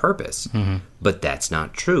have a purpose. Mm-hmm. But that's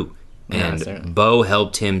not true. And Bo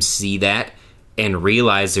helped him see that and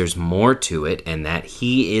realize there's more to it and that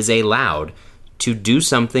he is allowed to do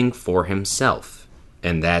something for himself.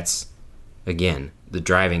 And that's, again, the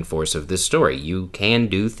driving force of this story. You can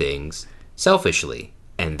do things selfishly,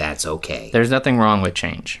 and that's okay. There's nothing wrong with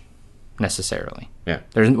change, necessarily. Yeah.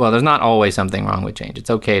 There's not always something wrong with change. It's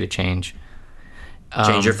okay to change.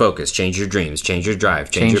 Change your focus, change your dreams, change your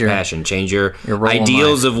drive, change your passion, change your role in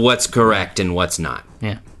ideals life. of what's correct and what's not.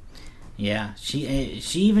 Yeah. Yeah, she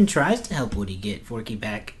even tries to help Woody get Forky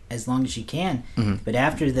back as long as she can. Mm-hmm. But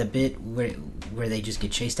after the bit where they just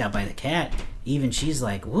get chased out by the cat, even she's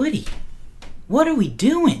like, Woody, what are we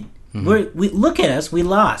doing? Mm-hmm. We look at us, we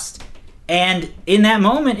lost. And in that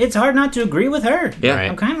moment, it's hard not to agree with her. Yeah.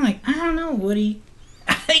 I'm kind of like, I don't know, Woody.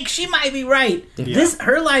 I think she might be right. Yeah.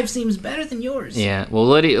 Her life seems better than yours. Yeah. Well,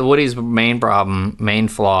 Woody's main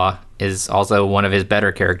flaw is also one of his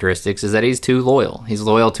better characteristics is that he's too loyal. He's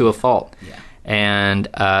loyal to a fault. Yeah. And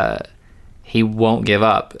he won't give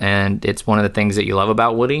up. And it's one of the things that you love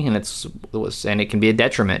about Woody, and it can be a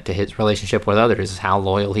detriment to his relationship with others, is how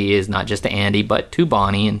loyal he is, not just to Andy, but to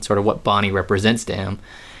Bonnie and sort of what Bonnie represents to him.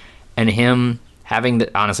 And him having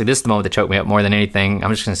honestly, this is the moment that choked me up more than anything.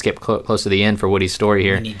 I'm just going to skip close to the end for Woody's story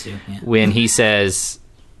here. I need to, yeah.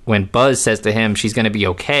 When Buzz says to him she's going to be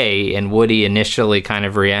okay, and Woody initially kind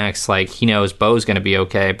of reacts like he knows Bo's going to be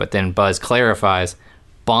okay, but then Buzz clarifies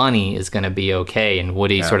Bonnie is going to be okay, and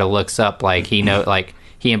Woody sort of looks up like he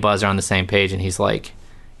and Buzz are on the same page, and he's like,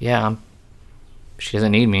 yeah, she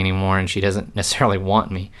doesn't need me anymore, and she doesn't necessarily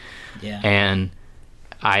want me. Yeah. And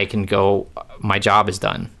I can go, my job is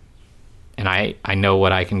done. And I know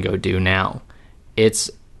what I can go do now. It's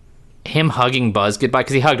him hugging Buzz goodbye,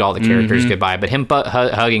 because he hugged all the characters goodbye, but him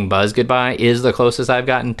hugging Buzz goodbye is the closest I've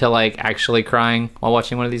gotten to actually crying while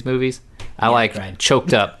watching one of these movies. I cried.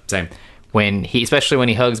 Choked up. Same. Especially when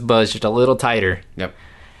he hugs Buzz just a little tighter. Yep.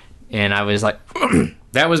 And I was like...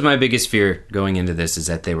 That was my biggest fear going into this, is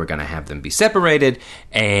that they were going to have them be separated,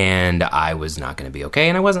 and I was not going to be okay,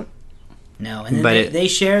 and I wasn't. No, and then they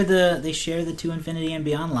share the To Infinity and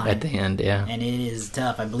Beyond line at the end, yeah. And it is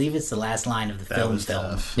tough. I believe it's the last line of the film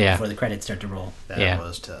tough. Yeah. Before the credits start to roll. That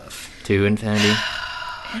was tough. To Infinity.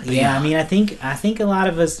 Yeah, I mean, I think a lot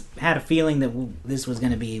of us had a feeling that this was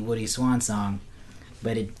going to be Woody's swan song,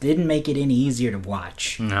 but it didn't make it any easier to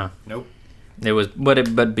watch. No. Nope. It was,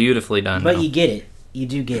 but beautifully done. But you get it. You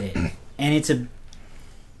do get it. And it's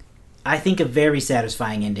I think a very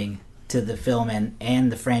satisfying ending to the film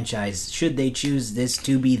and the franchise, should they choose this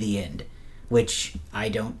to be the end, which I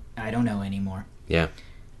don't know anymore. Yeah.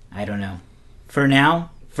 I don't know. For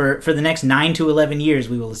now, for the next 9 to 11 years,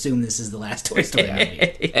 we will assume this is the last Toy Story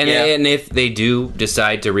movie. And if they do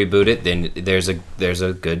decide to reboot it, then there's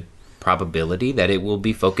a good probability that it will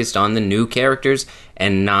be focused on the new characters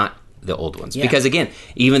and not the old ones. Yeah. Because again,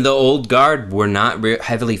 even the old guard were not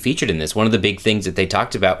heavily featured in this. One of the big things that they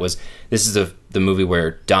talked about was this is the movie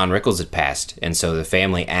where Don Rickles had passed, and so the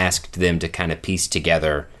family asked them to kind of piece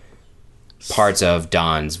together parts of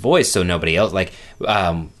Don's voice so nobody else, like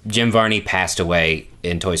Jim Varney passed away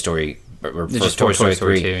in Toy Story or Toy Story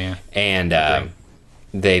 3 2, yeah. And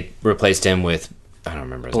they replaced him with, I don't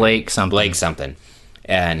remember his name. Blake something.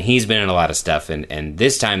 And he's been in a lot of stuff, and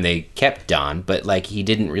this time they kept Don, but he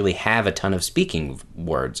didn't really have a ton of speaking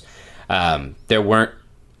words. There weren't,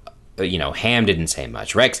 Ham didn't say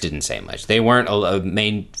much, Rex didn't say much. They weren't a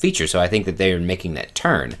main feature, so I think that they're making that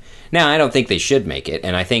turn. Now, I don't think they should make it,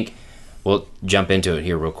 and I think we'll jump into it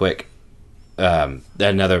here real quick.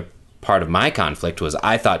 Another part of my conflict was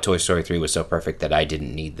I thought Toy Story 3 was so perfect that I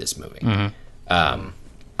didn't need this movie. Mm-hmm.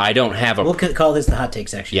 I don't have a... We'll call this the hot take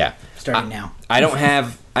section. Yeah. Starting now. I don't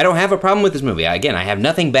have a problem with this movie. I have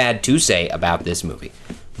nothing bad to say about this movie.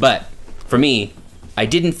 But for me, I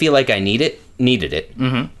didn't feel like I needed it.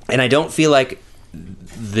 Mm-hmm. And I don't feel like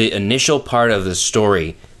the initial part of the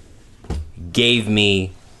story gave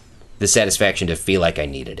me the satisfaction to feel like I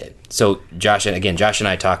needed it. So Josh and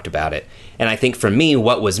I talked about it. And I think for me,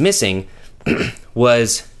 what was missing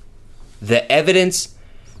was the evidence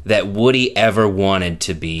that Woody ever wanted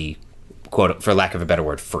to be, quote, for lack of a better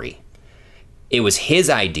word, free. It was his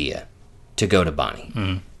idea to go to Bonnie.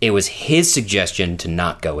 Mm. It was his suggestion to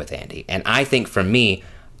not go with Andy. And I think for me,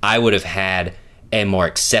 I would have had a more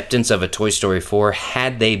acceptance of a Toy Story 4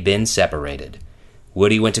 had they been separated.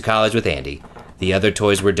 Woody went to college with Andy. The other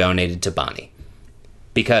toys were donated to Bonnie.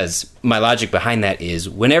 Because my logic behind that is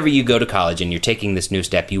whenever you go to college and you're taking this new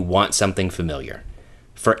step, you want something familiar.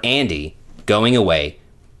 For Andy, going away,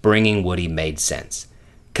 bringing Woody made sense.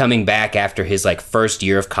 Coming back after his first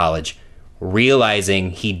year of college,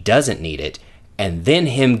 realizing he doesn't need it, and then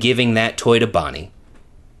him giving that toy to Bonnie,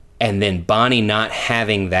 and then Bonnie not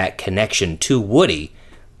having that connection to Woody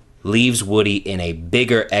leaves Woody in a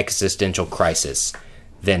bigger existential crisis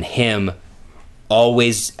than him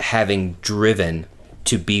always having driven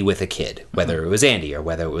to be with a kid, whether it was Andy or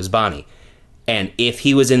whether it was Bonnie. And if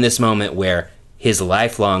he was in this moment where his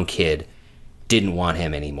lifelong kid didn't want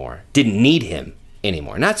him anymore, didn't need him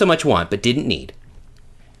anymore, not so much want, but didn't need,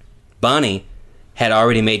 Bonnie had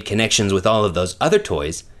already made connections with all of those other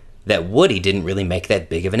toys that Woody didn't really make that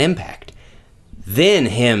big of an impact. Then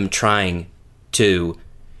him trying to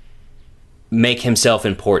make himself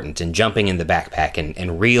important and jumping in the backpack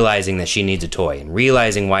and realizing that she needs a toy and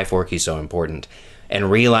realizing why Forky's so important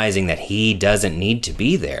and realizing that he doesn't need to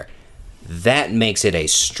be there, that makes it a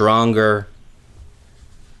stronger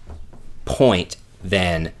point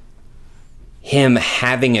than him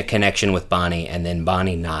having a connection with Bonnie and then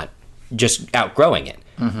Bonnie not just outgrowing it.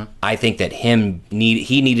 Mm-hmm. I think that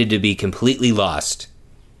he needed to be completely lost,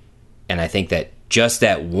 and I think that just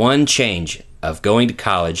that one change of going to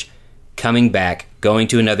college, coming back, going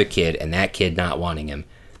to another kid, and that kid not wanting him,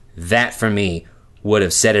 that for me would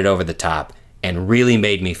have set it over the top and really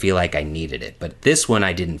made me feel like I needed it. But this one,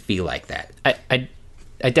 I didn't feel like that. I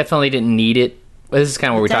definitely didn't need it. This is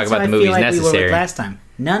kind of where we talk about the movies necessary. We were last time.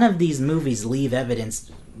 None of these movies leave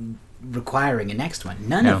evidence requiring a next one.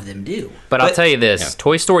 None of them do. But I'll tell you this.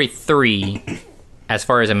 Toy Story 3, as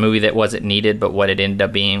far as a movie that wasn't needed, but what it ended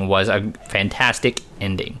up being was a fantastic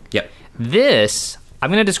ending. Yep. This, I'm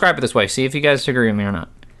going to describe it this way. See if you guys agree with me or not.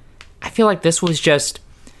 I feel like this was just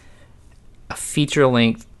a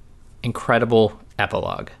feature-length, incredible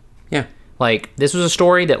epilogue. Yeah. This was a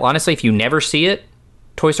story that, honestly, if you never see it,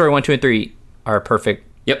 Toy Story 1, 2, and 3 are a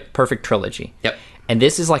perfect trilogy. Yep. And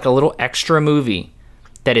this is like a little extra movie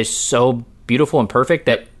that is so beautiful and perfect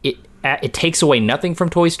that it takes away nothing from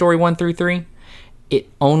Toy Story 1 through 3. It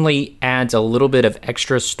only adds a little bit of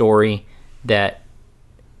extra story that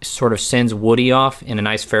sort of sends Woody off in a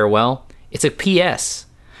nice farewell. It's a P.S.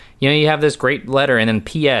 You have this great letter, and then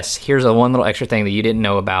P.S. Here's one little extra thing that you didn't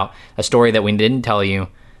know about, a story that we didn't tell you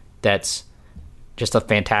that's just a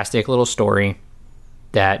fantastic little story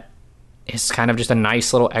that is kind of just a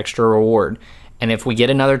nice little extra reward. And if we get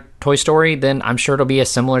another Toy Story, then I'm sure it'll be a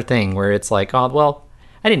similar thing where it's like, oh, well,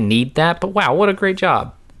 I didn't need that, but wow, what a great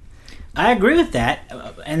job. I agree with that,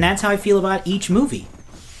 and that's how I feel about each movie.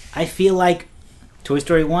 I feel like Toy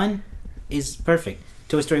Story 1 is perfect.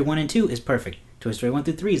 Toy Story 1 and 2 is perfect. Toy Story 1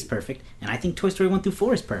 through 3 is perfect. And I think Toy Story 1 through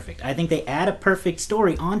 4 is perfect. I think they add a perfect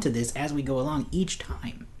story onto this as we go along each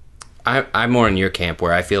time. I'm more in your camp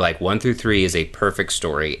where I feel like 1 through 3 is a perfect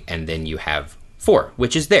story, and then you have 4,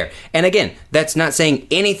 which is there. And again, that's not saying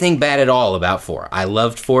anything bad at all about 4. I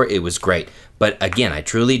loved 4. It was great. But again, I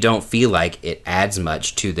truly don't feel like it adds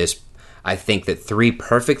much to this. I think that 3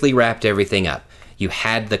 perfectly wrapped everything up. You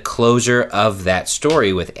had the closure of that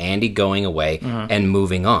story with Andy going away and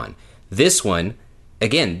moving on. This one,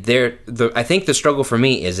 again, I think the struggle for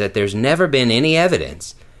me is that there's never been any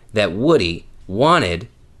evidence that Woody wanted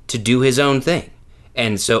to do his own thing.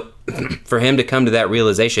 And so for him to come to that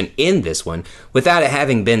realization in this one, without it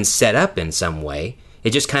having been set up in some way,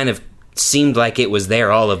 it just kind of seemed like it was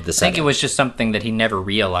there all of the sudden. I think it was just something that he never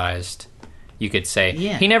realized, you could say.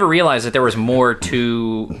 Yeah. He never realized that there was more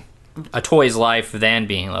to a toy's life than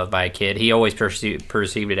being loved by a kid. He always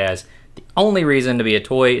perceived it as the only reason to be a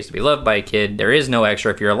toy is to be loved by a kid. There is no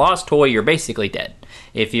extra. If you're a lost toy, you're basically dead.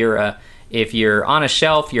 If you're on a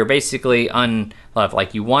shelf, you're basically unloved.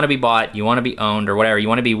 Like, you want to be bought, you want to be owned, or whatever. You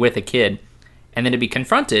want to be with a kid. And then to be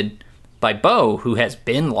confronted by Bo, who has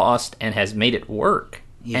been lost and has made it work.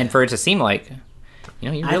 Yeah. And for it to seem like,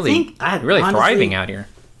 you're really honestly, thriving out here.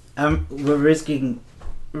 We're risking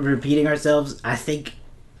repeating ourselves. I think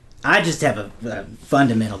I just have a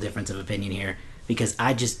fundamental difference of opinion here, because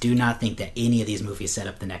I just do not think that any of these movies set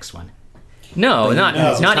up the next one. No, not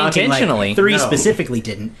intentionally. Like 3 specifically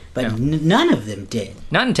didn't, but none of them did.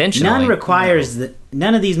 Not intentionally.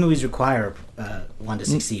 None of these movies require one to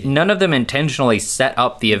succeed. None of them intentionally set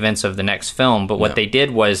up the events of the next film, but what they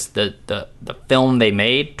did was the film they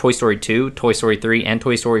made, Toy Story 2, Toy Story 3, and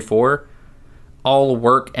Toy Story 4, all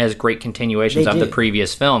work as great continuations of the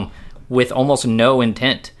previous film with almost no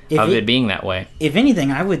intent of it being that way. If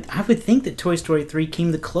anything, I would think that Toy Story 3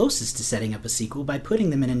 came the closest to setting up a sequel by putting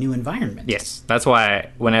them in a new environment. Yes, that's why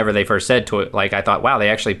whenever they first said I thought, wow, they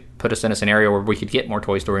actually put us in a scenario where we could get more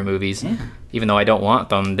Toy Story movies. Yeah. Even though I don't want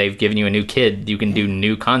them, they've given you a new kid. You can do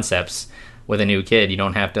new concepts with a new kid. You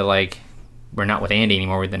don't have to we're not with Andy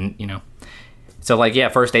anymore. So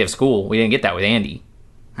first day of school, we didn't get that with Andy.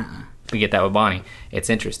 We get that with Bonnie. It's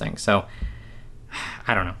interesting. So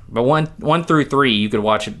I don't know, but 1 through 3 you could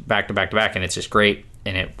watch it back to back to back, and it's just great,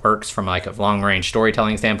 and it works from a long range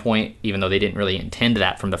storytelling standpoint, even though they didn't really intend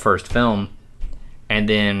that from the first film. And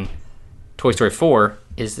then Toy Story 4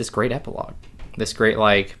 is this great epilogue, this great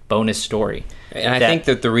bonus story. And I think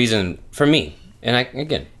that the reason for me, and I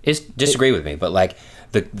again disagree with me, but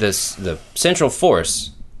the central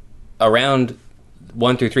force around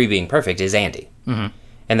 1 through 3 being perfect is Andy,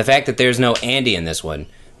 and the fact that there's no Andy in this one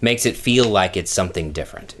makes it feel like it's something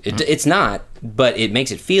different. It's not, but it makes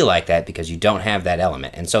it feel like that because you don't have that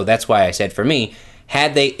element. And so that's why I said, for me,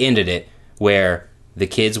 had they ended it where the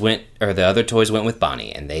kids went, or the other toys went with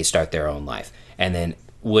Bonnie, and they start their own life, and then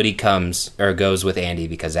Woody goes with Andy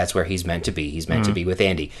because that's where he's meant to be. He's meant to be with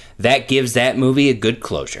Andy. That gives that movie a good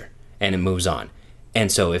closure, and it moves on.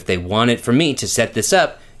 And so if they wanted for me to set this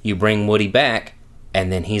up, you bring Woody back,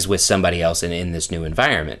 and then he's with somebody else and in this new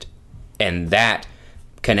environment. And that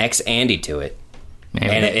connects Andy to it,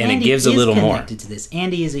 and it gives a little more. To this.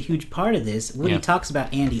 Andy is a huge part of this. Woody talks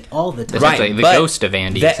about Andy all the time. Right, the ghost of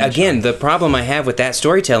Andy. Again, the problem I have with that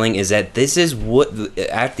storytelling is that this is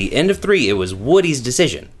at the end of 3, it was Woody's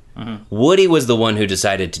decision. Woody was the one who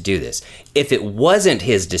decided to do this. If it wasn't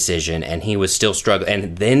his decision and he was still struggling,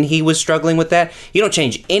 and then he was struggling with that, you don't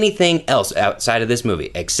change anything else outside of this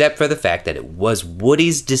movie except for the fact that it was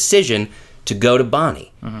Woody's decision to go to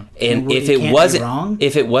Bonnie. And if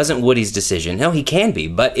it wasn't Woody's decision, no, he can be.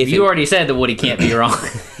 But if you already said that Woody can't be wrong,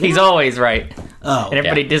 he's always right. Oh, and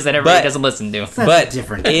everybody doesn't listen to. But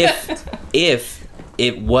different. if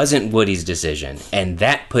it wasn't Woody's decision, and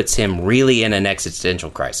that puts him really in an existential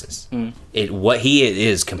crisis, he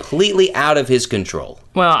is completely out of his control.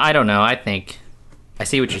 Well, I don't know. I think I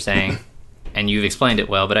see what you're saying, and you've explained it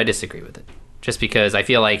well, but I disagree with it. Just because I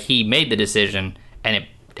feel like he made the decision, and it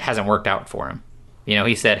hasn't worked out for him.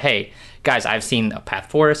 He said, hey guys, I've seen a path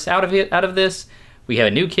for us out of this. We have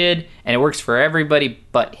a new kid, and it works for everybody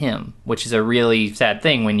but him, which is a really sad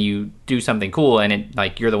thing when you do something cool and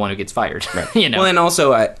you're the one who gets fired. Right. Well, and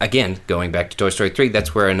also again, going back to Toy Story 3,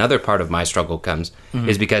 that's where another part of my struggle comes,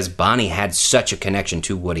 is because Bonnie had such a connection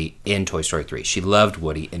to Woody in Toy Story 3. She loved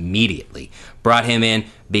Woody immediately, brought him in,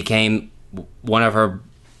 became one of her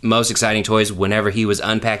most exciting toys. Whenever he was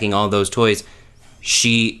unpacking all those toys,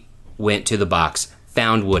 she went to the box,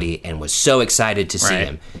 found Woody, and was so excited to see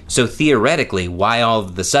him. So theoretically, why all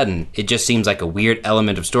of a sudden, it just seems like a weird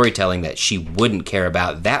element of storytelling that she wouldn't care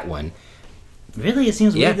about that one. Really? It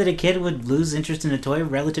seems weird that a kid would lose interest in a toy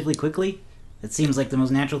relatively quickly? It seems like the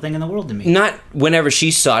most natural thing in the world to me. Not whenever she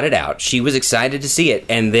sought it out. She was excited to see it,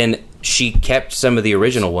 and then she kept some of the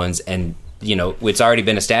original ones, and it's already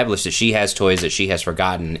been established that she has toys that she has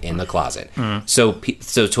forgotten in the closet. So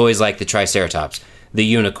toys like the Triceratops, the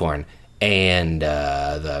unicorn, and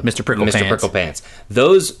the Mr. Prickle Pants.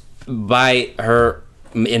 Those, by her,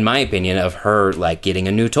 in my opinion, of her getting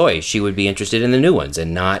a new toy, she would be interested in the new ones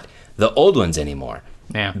and not the old ones anymore.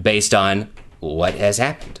 Yeah. Based on what has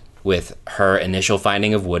happened with her initial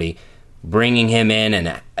finding of Woody, bringing him in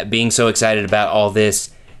and being so excited about all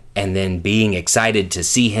this, and then being excited to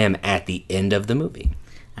see him at the end of the movie.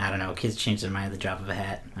 I don't know. Kids change their mind at the drop of a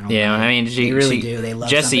hat. They really do. They love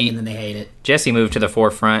something and then they hate it. Jessie moved to the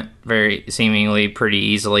forefront very seemingly pretty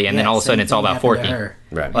easily, and then all of a sudden it's all about Forky.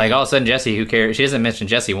 Right. All of a sudden Jessie, who cares? She doesn't mention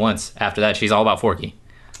Jessie once. After that, she's all about Forky.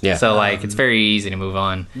 Yeah. So it's very easy to move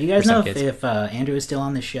on. Do you guys know if Andrew is still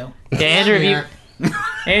on this show? Yeah, Andrew,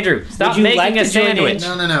 Andrew, stop making a sandwich.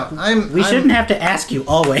 No. We shouldn't have to ask you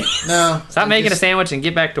always. No. Stop making a sandwich and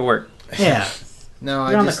get back to work. Yeah. No,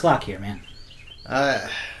 You're on the clock here, man.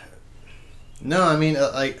 No, I mean,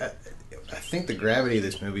 I think the gravity of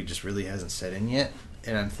this movie just really hasn't set in yet,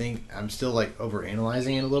 and I'm still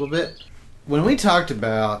overanalyzing it a little bit. When we talked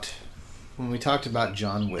about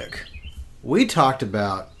John Wick, we talked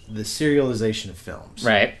about the serialization of films.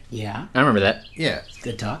 Right. Yeah. I remember that. Yeah.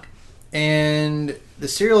 Good talk. And the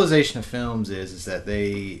serialization of films is that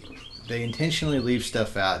they intentionally leave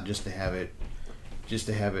stuff out just to have it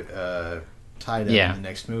tied up in the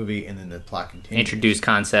next movie, and then the plot continues. Introduce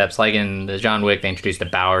concepts like in the John Wick, they introduced the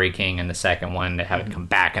Bowery King in the second one to have it come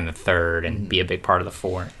back in the third and be a big part of the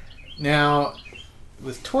fourth. Now,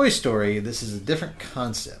 with Toy Story, this is a different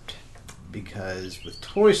concept, because with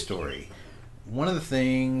Toy Story, one of the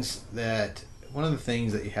things that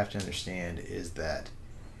you have to understand is that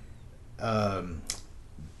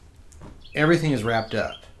everything is wrapped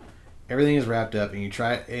up. Everything is wrapped up,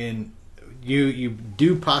 and you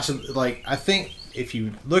do possibly, like, I think if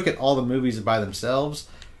you look at all the movies by themselves,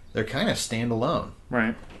 they're kind of standalone.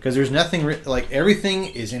 Right. Because there's nothing like, everything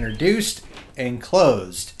is introduced and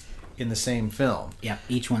closed in the same film. Yeah,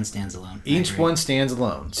 each one stands alone. Each one stands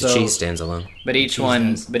alone. The cheese stands alone. But each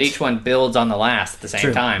one builds on the last at the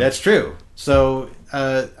same time. That's true. So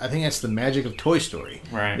I think that's the magic of Toy Story.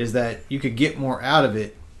 Right. Is that you could get more out of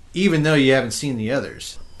it, even though you haven't seen the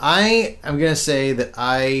others. I'm going to say that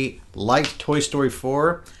I liked Toy Story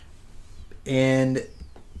 4, and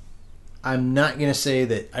I'm not going to say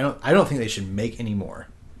that I don't think they should make any more.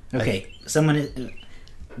 Okay,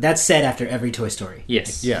 that's said after every Toy Story.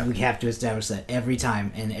 Yes. Yeah. We have to establish that every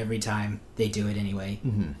time they do it anyway.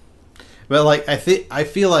 Mm-hmm. But like I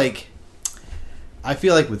feel like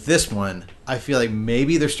with this one, I feel like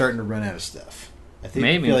maybe they're starting to run out of stuff. I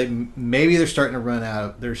feel like maybe they're starting to run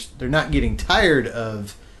out. They're not getting tired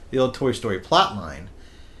of the old Toy Story plot line.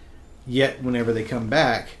 Yet whenever they come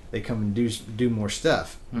back, they come and do more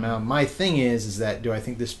stuff. Mm-hmm. Now my thing is that, do I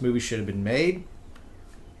think this movie should have been made?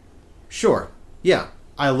 Sure. Yeah.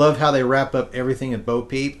 I love how they wrap up everything at Bo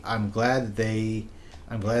Peep. I'm glad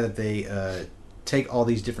that they take all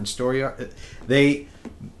these different story arcs. They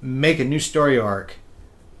make a new story arc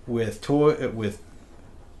with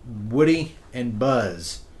Woody and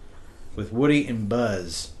Buzz,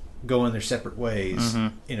 going their separate ways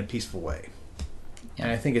in a peaceful way. Yeah.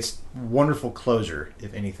 And I think it's wonderful closure,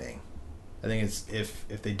 if anything. I think it's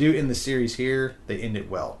if they do end the series here, they end it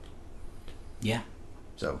well. Yeah.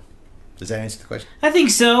 So, does that answer the question? I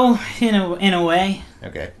think so, in a way.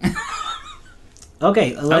 Okay.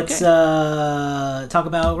 Okay, let's talk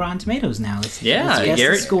about Rotten Tomatoes now. Let's guess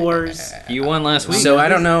Garrett, the scores. You won last week. So I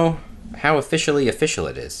don't know how official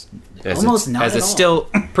it is. Almost not as at it's all. still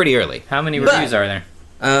pretty early. How many reviews are there?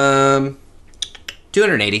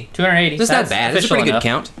 280. 280. That's not bad. That's a pretty enough. good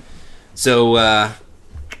count. So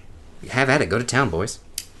have at it. Go to town, boys.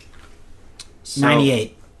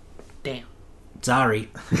 98. Damn. Sorry.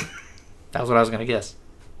 That was what I was going to guess.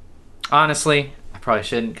 Honestly, I probably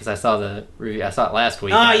shouldn't, because I saw the review. I saw it last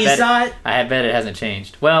week. Oh, you saw it? I bet it hasn't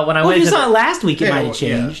changed. Well, when I went if you to saw it last week, it might have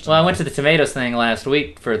changed. Well, I went to the Tomatoes thing last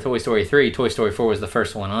week for Toy Story 3. Toy Story 4 was the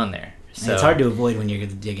first one on there. So, it's hard to avoid when you're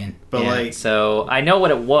going to dig in. But so I know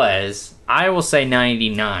what it was. I will say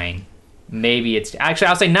 99. Maybe it's... Actually,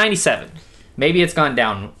 I'll say 97. Maybe it's gone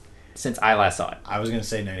down since I last saw it. I was going to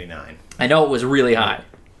say 99. I know it was really high.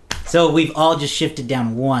 So we've all just shifted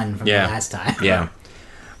down one from the last time. Yeah.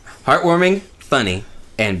 Heartwarming, funny,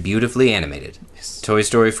 and beautifully animated. Toy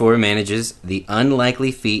Story 4 manages the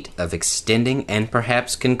unlikely feat of extending and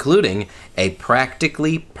perhaps concluding a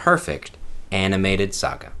practically perfect animated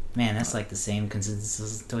saga. Man, that's like the same consensus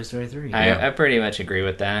as Toy Story 3. I pretty much agree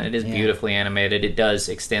with that. It is beautifully animated. It does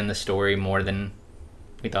extend the story more than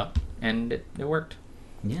we thought, and it worked.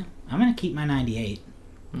 Yeah, I'm going to keep my 98.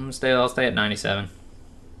 I'll stay at 97.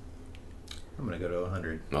 I'm going to go to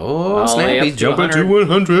 100. Oh, Snap, he's jumping to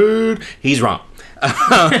 100. He's wrong.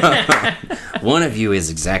 One of you is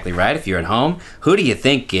exactly right if you're at home. Who do you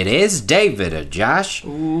think it is, David or Josh?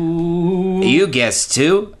 Ooh. You guessed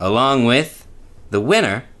 2, along with the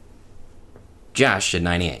winner, Josh at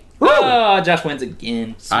 98. Oh, Josh wins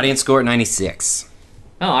again. Audience score at 96.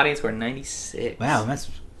 Oh, audience score 96. Wow,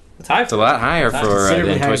 that's high. It's a lot higher for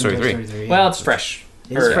considerably than higher Toy Story than 3. Well, it's fresh.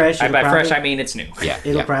 It's fresh. By It'll fresh, probably- I mean it's new. Yeah.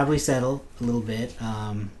 It'll probably settle a little bit.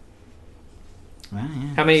 Well, yeah.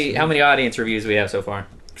 How many audience reviews do we have so far?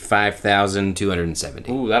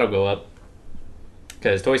 5,270. Ooh, that'll go up.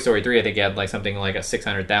 Because Toy Story 3, I think, had something like a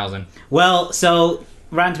 600,000. Well, so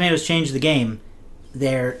Rotten Tomatoes changed the game.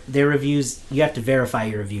 Their reviews, you have to verify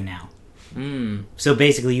your review now. So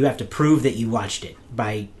basically, you have to prove that you watched it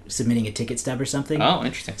by submitting a ticket stub or something. Oh,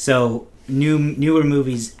 interesting. So newer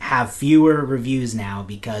movies have fewer reviews now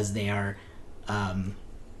because they are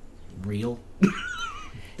real.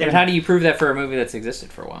 But how do you prove that for a movie that's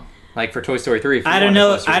existed for a while? Like for Toy Story 3? I don't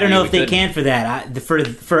know if they can for that.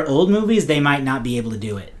 For old movies, they might not be able to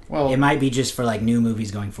do it. Well, it might be just for new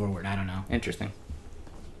movies going forward. I don't know. Interesting.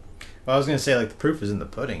 Well, I was going to say, the proof is in the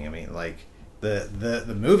pudding. I mean,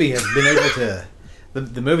 the movie has been able to...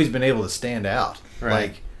 The movie's been able to stand out.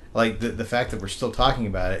 Right. Like the fact that we're still talking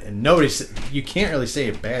about it, and you can't really say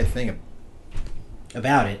a bad thing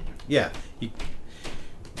About it. Yeah. You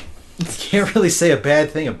can't really say a bad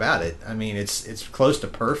thing about it. I mean, it's close to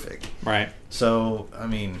perfect. Right. So, I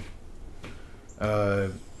mean... so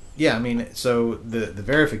the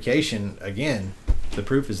verification, again, the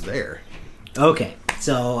proof is there. Okay,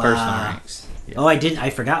 so Personal ranks. oh, I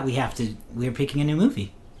forgot we're picking a new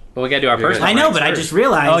movie. But we gotta do our personal. I know, ranks but I first. just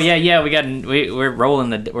realized. Oh yeah. We're rolling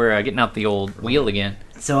we're getting out the old wheel again.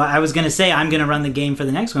 So I was gonna say I'm gonna run the game for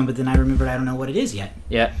the next one, but then I remembered I don't know what it is yet.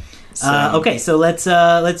 Yeah. So, Okay, so let's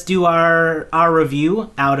do our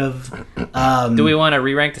review out of. do we want to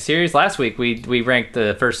re-rank the series? Last week we ranked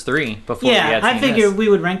the first 3 before. we Yeah, had I seen figured this. we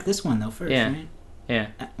would rank this one though first. Yeah. Right? Yeah.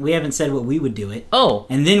 We haven't said what we would do it, Oh,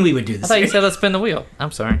 and then we would do I this. thought you said let's spin the wheel.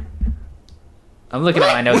 I'm sorry. I'm looking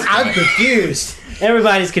at my notes. I'm confused.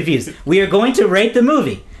 Everybody's confused. We are going to rate the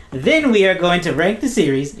movie. Then we are going to rank the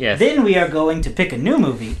series. Yes. Then we are going to pick a new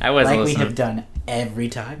movie. I wasn't like listening. we have done every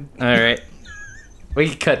time. All right. We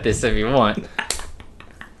can cut this if you want.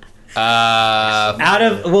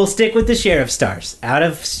 We'll stick with the share of stars. Out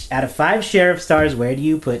of 5 share of stars, where do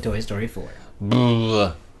you put Toy Story 4?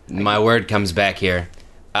 My word comes back here.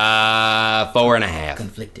 4.5.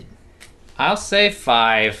 Conflicted. I'll say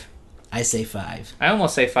 5. I say 5. I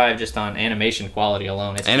almost say 5 just on animation quality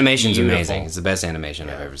alone. It's Animation's beautiful. amazing. It's the best animation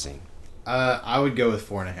I've ever seen. I would go with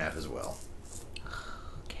 4.5 as well.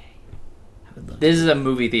 This is a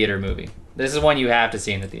movie theater movie. This is one you have to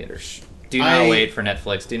see in the theaters. Do not wait for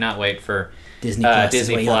Netflix. Do not wait for Disney Plus. Disney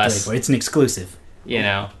is what you have to Plus. wait for. It's an exclusive.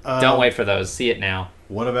 Don't wait for those. See it now.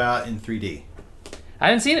 What about in 3D? I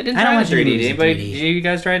haven't seen it. Didn't I don't try it in watch any 3D. movies Did in anybody? 3D. Did you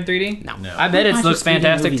guys try it in 3D? No. No. I bet it Watch looks those 3D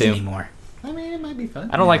fantastic movies too. Anymore. I mean, it might be fun.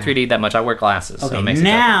 I don't like 3D that much. I wear glasses, so it Okay, makes it tough.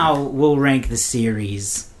 now we'll rank the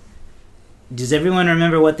series. Does everyone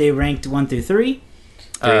remember what they ranked 1 through 3?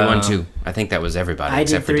 3, 1, 2. I think that was everybody I did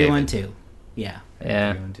except for 3, David. 1, 2. Yeah.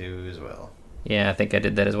 Yeah, 3 and 2 as well. yeah, I think I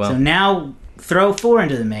did that as well. So now throw 4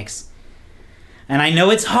 into the mix. And I know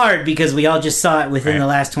it's hard because we all just saw it within the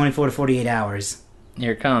last 24 to 48 hours.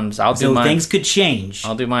 Here it comes. I'll do So mine. things could change.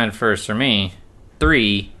 I'll do mine first for me.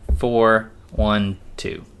 3, 4, 1,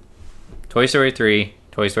 2. Toy Story 3,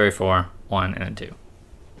 Toy Story 4, 1, and a 2.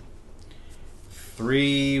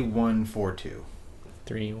 3, 1, 4, 2.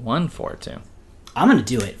 3, 1, 4, 2. I'm going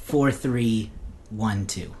to do it. 4, 3, 1,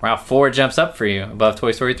 2. Wow, 4 jumps up for you above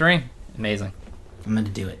Toy Story 3. Amazing. I'm going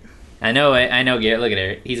to do it. I know, Garrett. Look at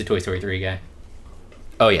Eric. He's a Toy Story 3 guy.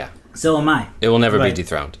 Oh, yeah. So am I. It will never Right. be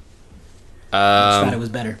dethroned. I just thought it was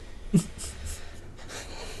better.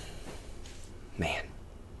 Man.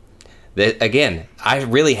 Again, I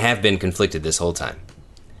really have been conflicted this whole time.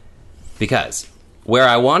 Because where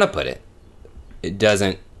I want to put it, it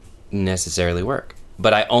doesn't necessarily work.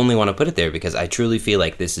 But I only want to put it there because I truly feel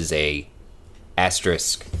like this is a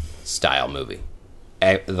asterisk style movie.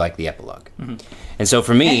 Like the epilogue. Mm-hmm. And so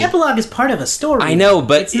for me... An epilogue is part of a story. I know,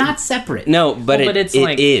 but... It's not separate. No, but, Well, but it it's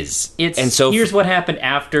like- is. It's and so here's what happened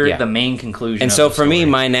after Yeah. the main conclusion. And of so the for me, story.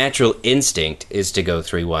 my natural instinct is to go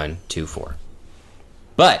 3, 1, 2, 4.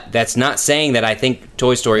 But that's not saying that I think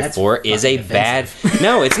Toy Story That's 4 is a fucking bad... offensive.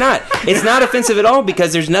 No, it's not. It's not offensive at all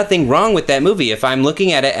because there's nothing wrong with that movie. If I'm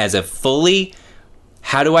looking at it as a fully...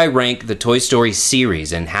 How do I rank the Toy Story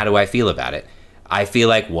series and how do I feel about it? I feel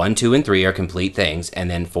like 1, 2, and 3 are complete things,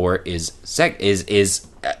 and then 4 is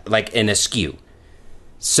like an askew.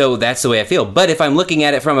 So that's the way I feel. But if I'm looking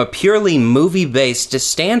at it from a purely movie-based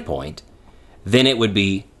standpoint, then it would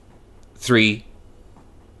be 3,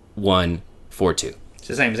 1, 4, 2. It's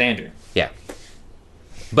the same as Andrew. Yeah.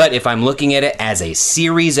 But if I'm looking at it as a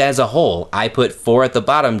series as a whole, I put 4 at the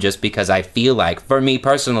bottom just because I feel like, for me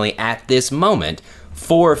personally, at this moment,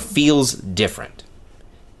 4 feels different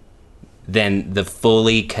than the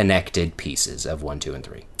fully connected pieces of 1, 2, and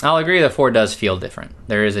 3. I'll agree that 4 does feel different.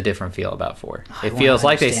 There is a different feel about 4. I It wanna feels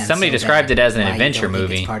like understand somebody so described bad it as an why you adventure don't think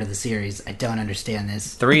movie. It's part of the series. I don't understand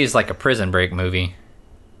this. 3 is like a prison break movie.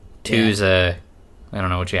 2's a, I don't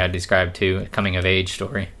know what you had to describe 2, a coming of age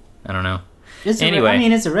story. I don't know. Anyway. I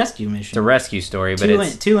mean, it's a rescue mission. It's a rescue story,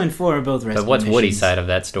 but 2 and 4 are both rescue but what's Woody's missions side of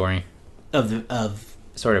that story? of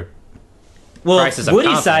Sort of, well, Crisis of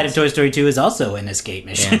Woody's side of confidence. Toy Story 2 is also an escape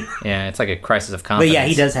mission. yeah, it's like a crisis of But confidence. yeah,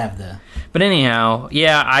 he does have the. But anyhow,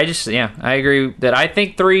 I agree that I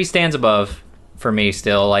think 3 stands above for me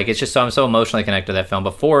still. Like, it's just I'm so emotionally connected to that film.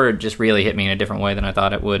 But 4 just really hit me in a different way than I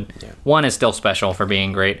thought it would. Yeah. 1 is still special for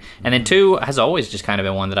being great. And then 2 has always just kind of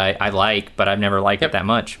been one that I like, but I've never liked it that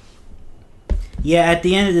much. Yeah, at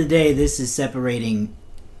the end of the day, this is separating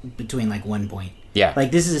between like 1 point. Yeah.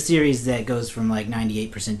 Like, this is a series that goes from like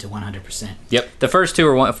 98% to 100%. Yep. The first 2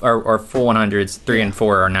 are full 100s, 3 and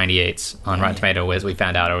 4 are 98s on Rotten Tomato, as we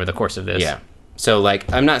found out over the course of this. Yeah. So,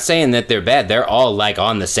 like, I'm not saying that they're bad. They're all, like,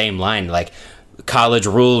 on the same line. Like, college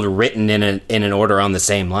ruled written in an order on the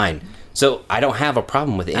same line. So, I don't have a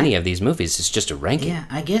problem with any of these movies. It's just a ranking. Yeah,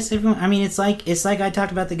 I guess everyone. I mean, it's like I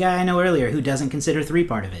talked about the guy I know earlier who doesn't consider 3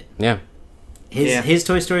 part of it. Yeah. His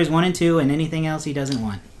Toy Stories 1 and 2, and anything else he doesn't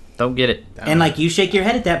want. Don't get it. And like you shake your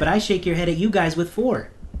head at that, but I shake your head at you guys with 4.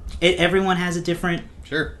 Everyone has a different.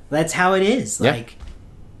 Sure. That's how it is. Yeah. Like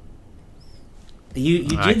you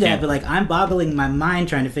did that, but like I'm boggling my mind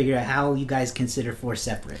trying to figure out how you guys consider 4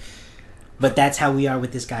 separate. But that's how we are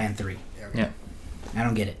with this guy in 3. Yeah. I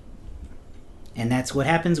don't get it. And that's what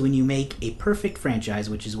happens when you make a perfect franchise,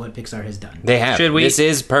 which is what Pixar has done. They have. Should we- This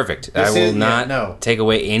is perfect. I will not take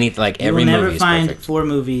away any. Like You every will never movie is find perfect. 4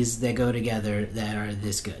 movies that go together that are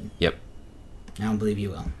this good. Yep. I don't believe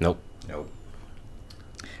you will. Nope.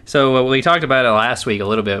 So we talked about it last week a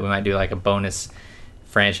little bit. We might do like a bonus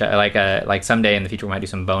franchise, like someday in the future we might do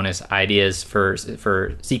some bonus ideas for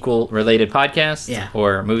sequel related podcasts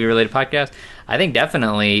or movie related podcasts. I think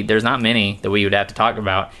definitely there's not many that we would have to talk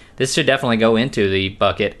about. This should definitely go into the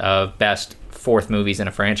bucket of best 4th movies in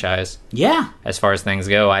a franchise. Yeah. As far as things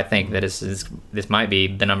go, I think that this might be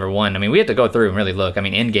the number 1. I mean, we have to go through and really look. I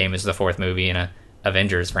mean, Endgame is the 4th movie in a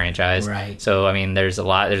Avengers franchise, right? So I mean, there's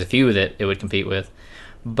a few that it would compete with,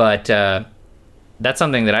 but that's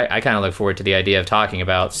something that I kind of look forward to, the idea of talking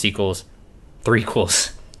about sequels,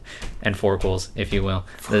 threequels, and fourquels, if you will.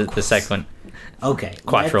 The second. Okay.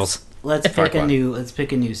 Quattrels. Let's pick a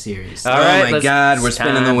new series. All right, oh my God, we're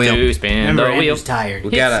spinning the wheel. Remember, Andrew's tired.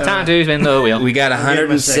 Time to spin the wheel. We got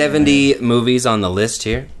 170 movies on the list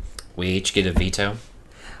here. We each get a veto.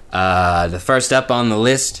 The first up on the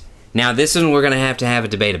list. Now, this one we're going to have a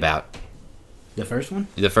debate about. The first one?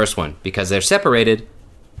 The first one, because they're separated,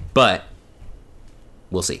 but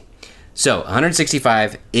we'll see. So,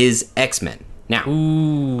 165 is X-Men. Now,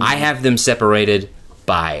 I have them separated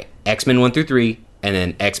by X-Men 1 through 3, and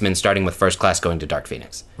then X-Men starting with First Class going to Dark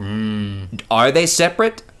Phoenix. Are they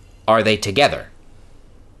separate? Are they together?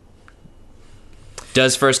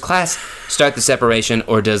 Does First Class start the separation,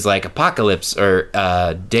 or does like Apocalypse or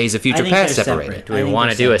Days of Future Past separate it? Do we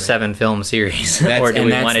want to do a 7-film series, or do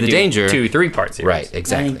we want to do danger. 2 3-part series? Right,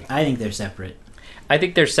 exactly. I think they're separate. I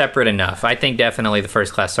think they're separate enough. I think definitely the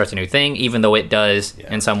First Class starts a new thing, even though it does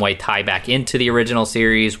in some way tie back into the original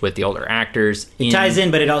series with the older actors. It ties in,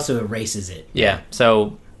 but it also erases it. Yeah.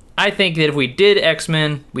 So I think that if we did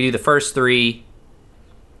X-Men, we do the first 3,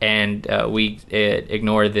 and we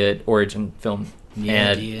ignore the origin film.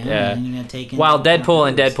 Yeah, while Deadpool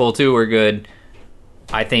and Deadpool 2 were good,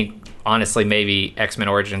 I think honestly maybe X-Men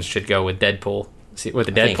Origins should go with Deadpool, with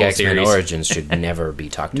the Deadpool X-Men series. Origins should never be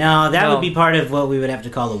talked about. No, that would be part of what we would have to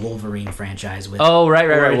call a Wolverine franchise. With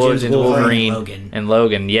right. Origins, Wolverine and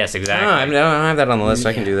Logan. Yes, exactly. I don't have that on the list.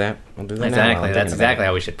 I can do that. I'll do that. Exactly. Now. That's exactly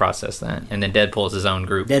how we should process that. And then Deadpool's his own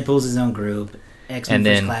group. Deadpool's his own group. X-Men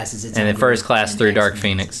First Class is its own and then First Class through Dark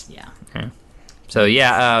Phoenix. Yeah. So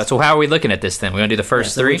so how are we looking at this then? We want to do the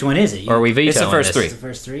first 3? Which one is it? Or are we vetoing It's the first 3. It's the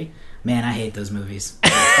first 3? Man, I hate those movies.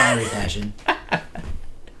 Fiery passion.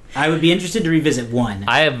 I would be interested to revisit 1.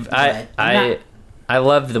 I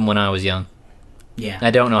loved them when I was young. Yeah.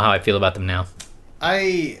 I don't know how I feel about them now.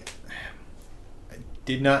 I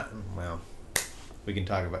did not. Well, we can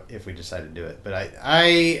talk about if we decide to do it, but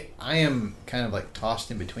I am kind of like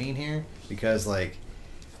tossed in between here because like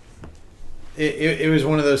it was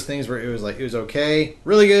one of those things where it was okay,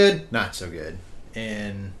 really good, not so good,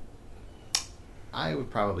 and I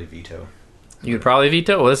would probably veto. You would probably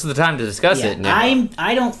veto? Well, this is the time to discuss it.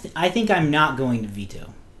 I think I'm not going to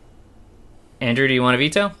veto. Andrew, do you want to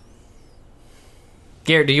veto?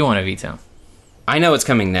 Garrett, do you want to veto? I know what's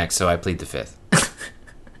coming next, so I plead the 5th.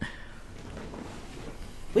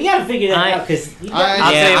 We got to figure that out because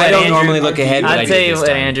I don't normally look ahead, but I'll tell you what,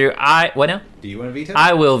 Andrew. What now? Do you want to veto?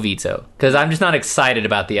 I will veto because I'm just not excited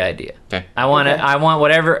about the idea. Okay. I want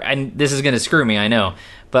whatever, and this is going to screw me, I know.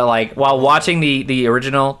 But like while watching the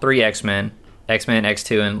original 3 X-Men,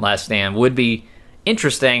 X2, and Last Stand would be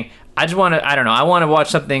interesting. I just want to, I don't know, I want to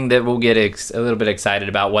watch something that will get a little bit excited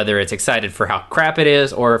about, whether it's excited for how crap it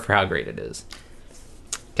is or for how great it is.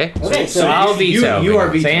 Okay, so I'll veto. You are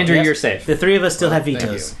veto. So Andrew, you're safe. the 3 of us still have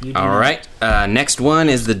vetoes. Thank You do All not. right. Next one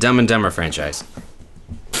is the Dumb and Dumber franchise.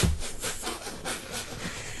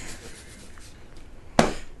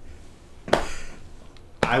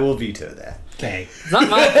 I will veto that. Okay. It's not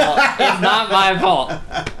my fault. It's not my fault.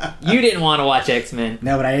 You didn't want to watch X-Men.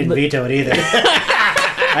 No, but I didn't veto it either.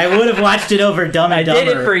 I would have watched it over Dumb and Dumber. I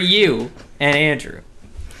did it for you and Andrew.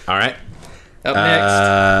 All right. Up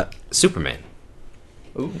next. Superman.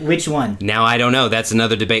 Which one? Now I don't know. That's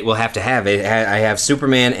another debate we'll have to have. I have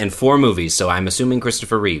Superman and 4 movies, so I'm assuming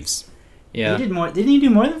Christopher Reeves. Yeah. He did more. Didn't he do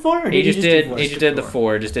more than 4? Or He just did. do He just did the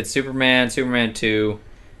 4. Just did Superman, Superman 2.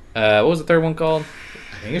 What was the third one called?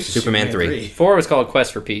 I think it's Superman 3. 4 was called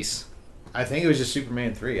Quest for Peace. I think it was just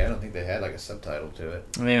Superman 3. I don't think they had like a subtitle to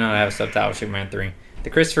it. Maybe not have a subtitle. Superman 3. The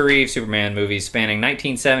Christopher Reeve Superman movies spanning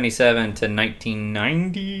 1977 to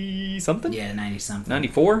 1990 something. Yeah, 90 something.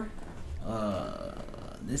 94.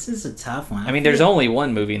 This is a tough one. I mean, there's only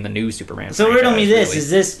one movie in the new Superman. So riddle me this: really. Is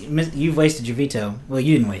this you've wasted your veto? Well,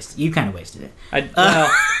 you didn't waste it. You kind of wasted it. Well,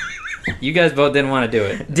 you guys both didn't want to do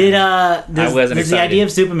it. Does the excited. idea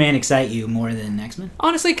of Superman excite you more than X-Men?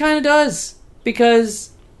 Honestly, kind of does,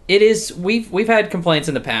 because it is. We've had complaints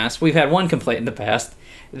in the past. We've had one complaint in the past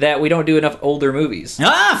that we don't do enough older movies.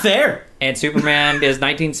 Fair. And Superman is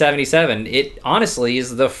 1977. It honestly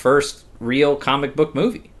is the first real comic book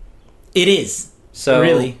movie. It is. So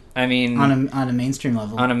really, I mean, on a mainstream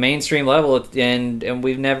level. On a mainstream level, and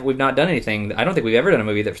we've not done anything. I don't think we've ever done a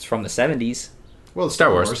movie that's from the 70s. Well,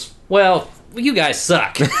 Star Wars. Well, you guys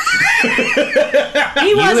suck. You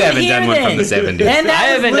haven't done one from the 70s. And I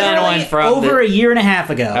haven't done one from over a year and a half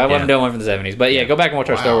ago. I haven't done one from the 70s, but yeah, go back and watch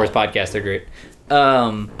our Star Wars podcast. They're great.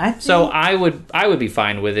 So I would be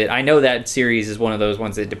fine with it. I know that series is one of those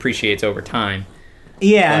ones that depreciates over time.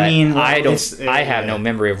 Yeah, But I mean, I have no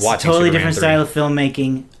memory of it's watching. a totally Superman different 3. style of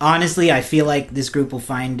filmmaking. Honestly, I feel like this group will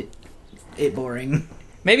find it boring.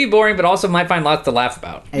 Maybe boring, but also might find lots to laugh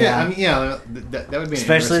about. Yeah, I mean, that would be an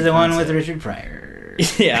especially interesting the one with concept. Richard Pryor,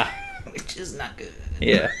 Yeah, which is not good.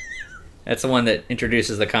 yeah. That's the one that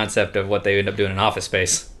introduces the concept of what they end up doing in Office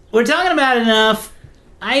Space. We're talking about it enough.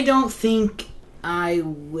 I don't think I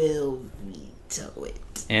will veto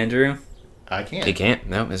it. Andrew? I can't. You can't.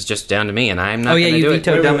 No, it's just down to me, and I'm not Oh, yeah, going to you do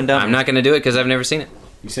vetoed it. Dumb and Dumber. I'm not going to do it because I've never seen it.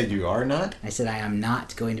 You said you are not? I said I am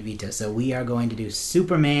not going to veto. So we are going to do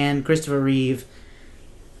Superman, Christopher Reeve.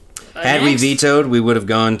 Had we vetoed, we would have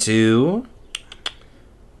gone to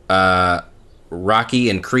Rocky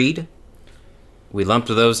and Creed. We lumped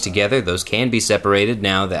those together. Those can be separated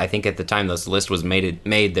now. That I think at the time this list was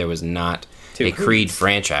made, there was not Two a Creed Creeds.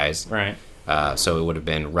 franchise. Right. So it would have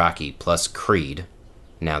been Rocky plus Creed.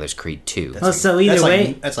 Now there's Creed 2. Well, so either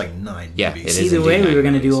way, that's like 9 Yeah, movies. it is. either way, indeed we were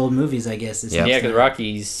 9 going to do movies. old movies, I guess. This Yeah. Yeah, next because time.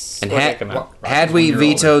 Rocky's... And when's that come out? had we 1 year older.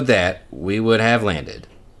 vetoed that, we would have landed.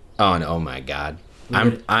 Oh my God!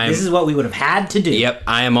 I'm. This is what we would have had to do. Yep,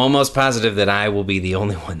 I am almost positive that I will be the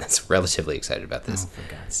only one that's relatively excited about Oh, this. for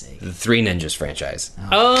God's sake. The Three Ninjas franchise.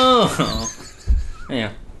 Oh!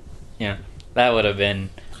 Yeah. Yeah. That would have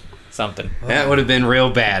been something. That would have been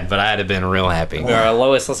real bad, but I'd have been real happy. We're our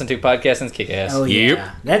lowest listened to podcast since Kick-Ass. Oh, yeah. Yep.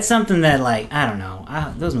 That's something that, like, I don't know.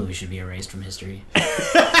 Those movies should be erased from history.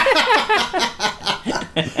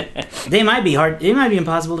 They might be hard. It might be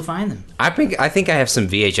impossible to find them. I think I have some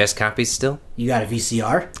VHS copies still. You got a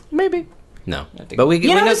VCR? Maybe. No, think- but we You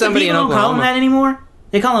know notice that somebody in people don't call them Oklahoma. that anymore?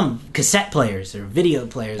 They call them cassette players or video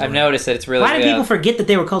players. or I've whatever. noticed that it's really... Why did people forget that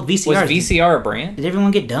they were called VCRs? Was VCR a brand? Did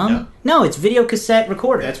everyone get dumb? No, it's video cassette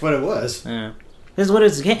recorder. That's what it was. Yeah. This is what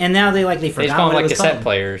it's. And now they They forgot just call what them it like was cassette called.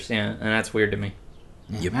 players, yeah, and that's weird to me.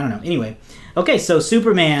 Yeah, I don't know. Anyway, okay, so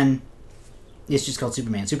Superman. It's just called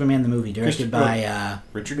Superman. Superman the movie, directed by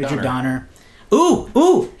Richard Donner.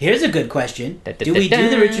 Ooh! Here's a good question. Do we do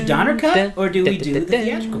the Richard Donner cut or do we do the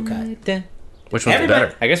theatrical cut? Which one's Everybody-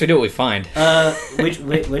 better? I guess we do what we find.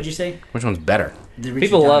 What'd you say? Which one's better? The Richard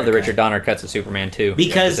People love the cut. Richard Donner cuts of Superman too.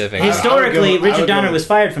 Because specifically. historically, I would Richard go Donner with- was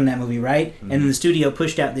fired from that movie, right? And then the studio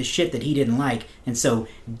pushed out this shit that he didn't like, and so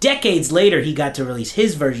decades later, he got to release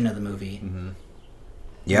his version of the movie.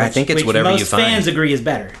 Yeah, I think it's whatever most you find. fans agree is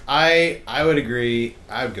better. I would agree.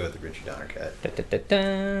 I would go with the Richard Donner cut. I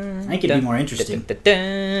think it'd be more interesting.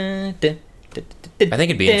 I think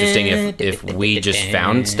it'd be interesting if we just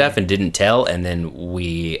found stuff and didn't tell, and then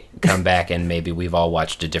we come back and maybe we've all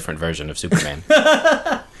watched a different version of Superman.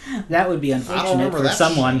 That would be unfortunate remember for that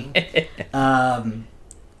someone.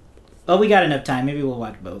 Well, we got enough time. Maybe we'll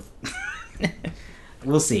watch both.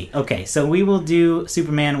 We'll see. Okay, so we will do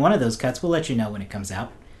Superman, one of those cuts. We'll let you know when it comes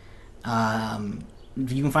out.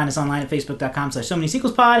 You can find us online at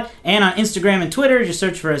facebook.com/SoManySequelsPod and on Instagram and Twitter. Just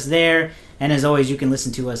search for us there. And as always, you can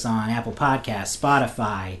listen to us on Apple Podcasts,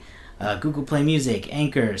 Spotify, Google Play Music,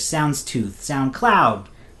 Anchor, Soundstooth, SoundCloud.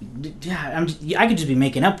 I could just be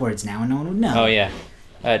making up words now and no one would know. Oh yeah,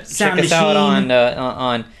 check Sound us out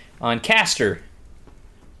Machine. on Caster.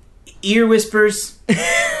 Ear Whispers.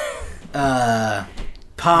 Pod.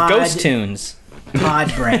 Ghost Tunes.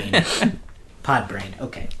 Podbrain. Podbrain.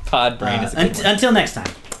 Okay. Podbrain is a good one. Until next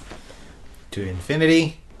time. To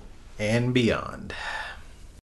infinity and beyond.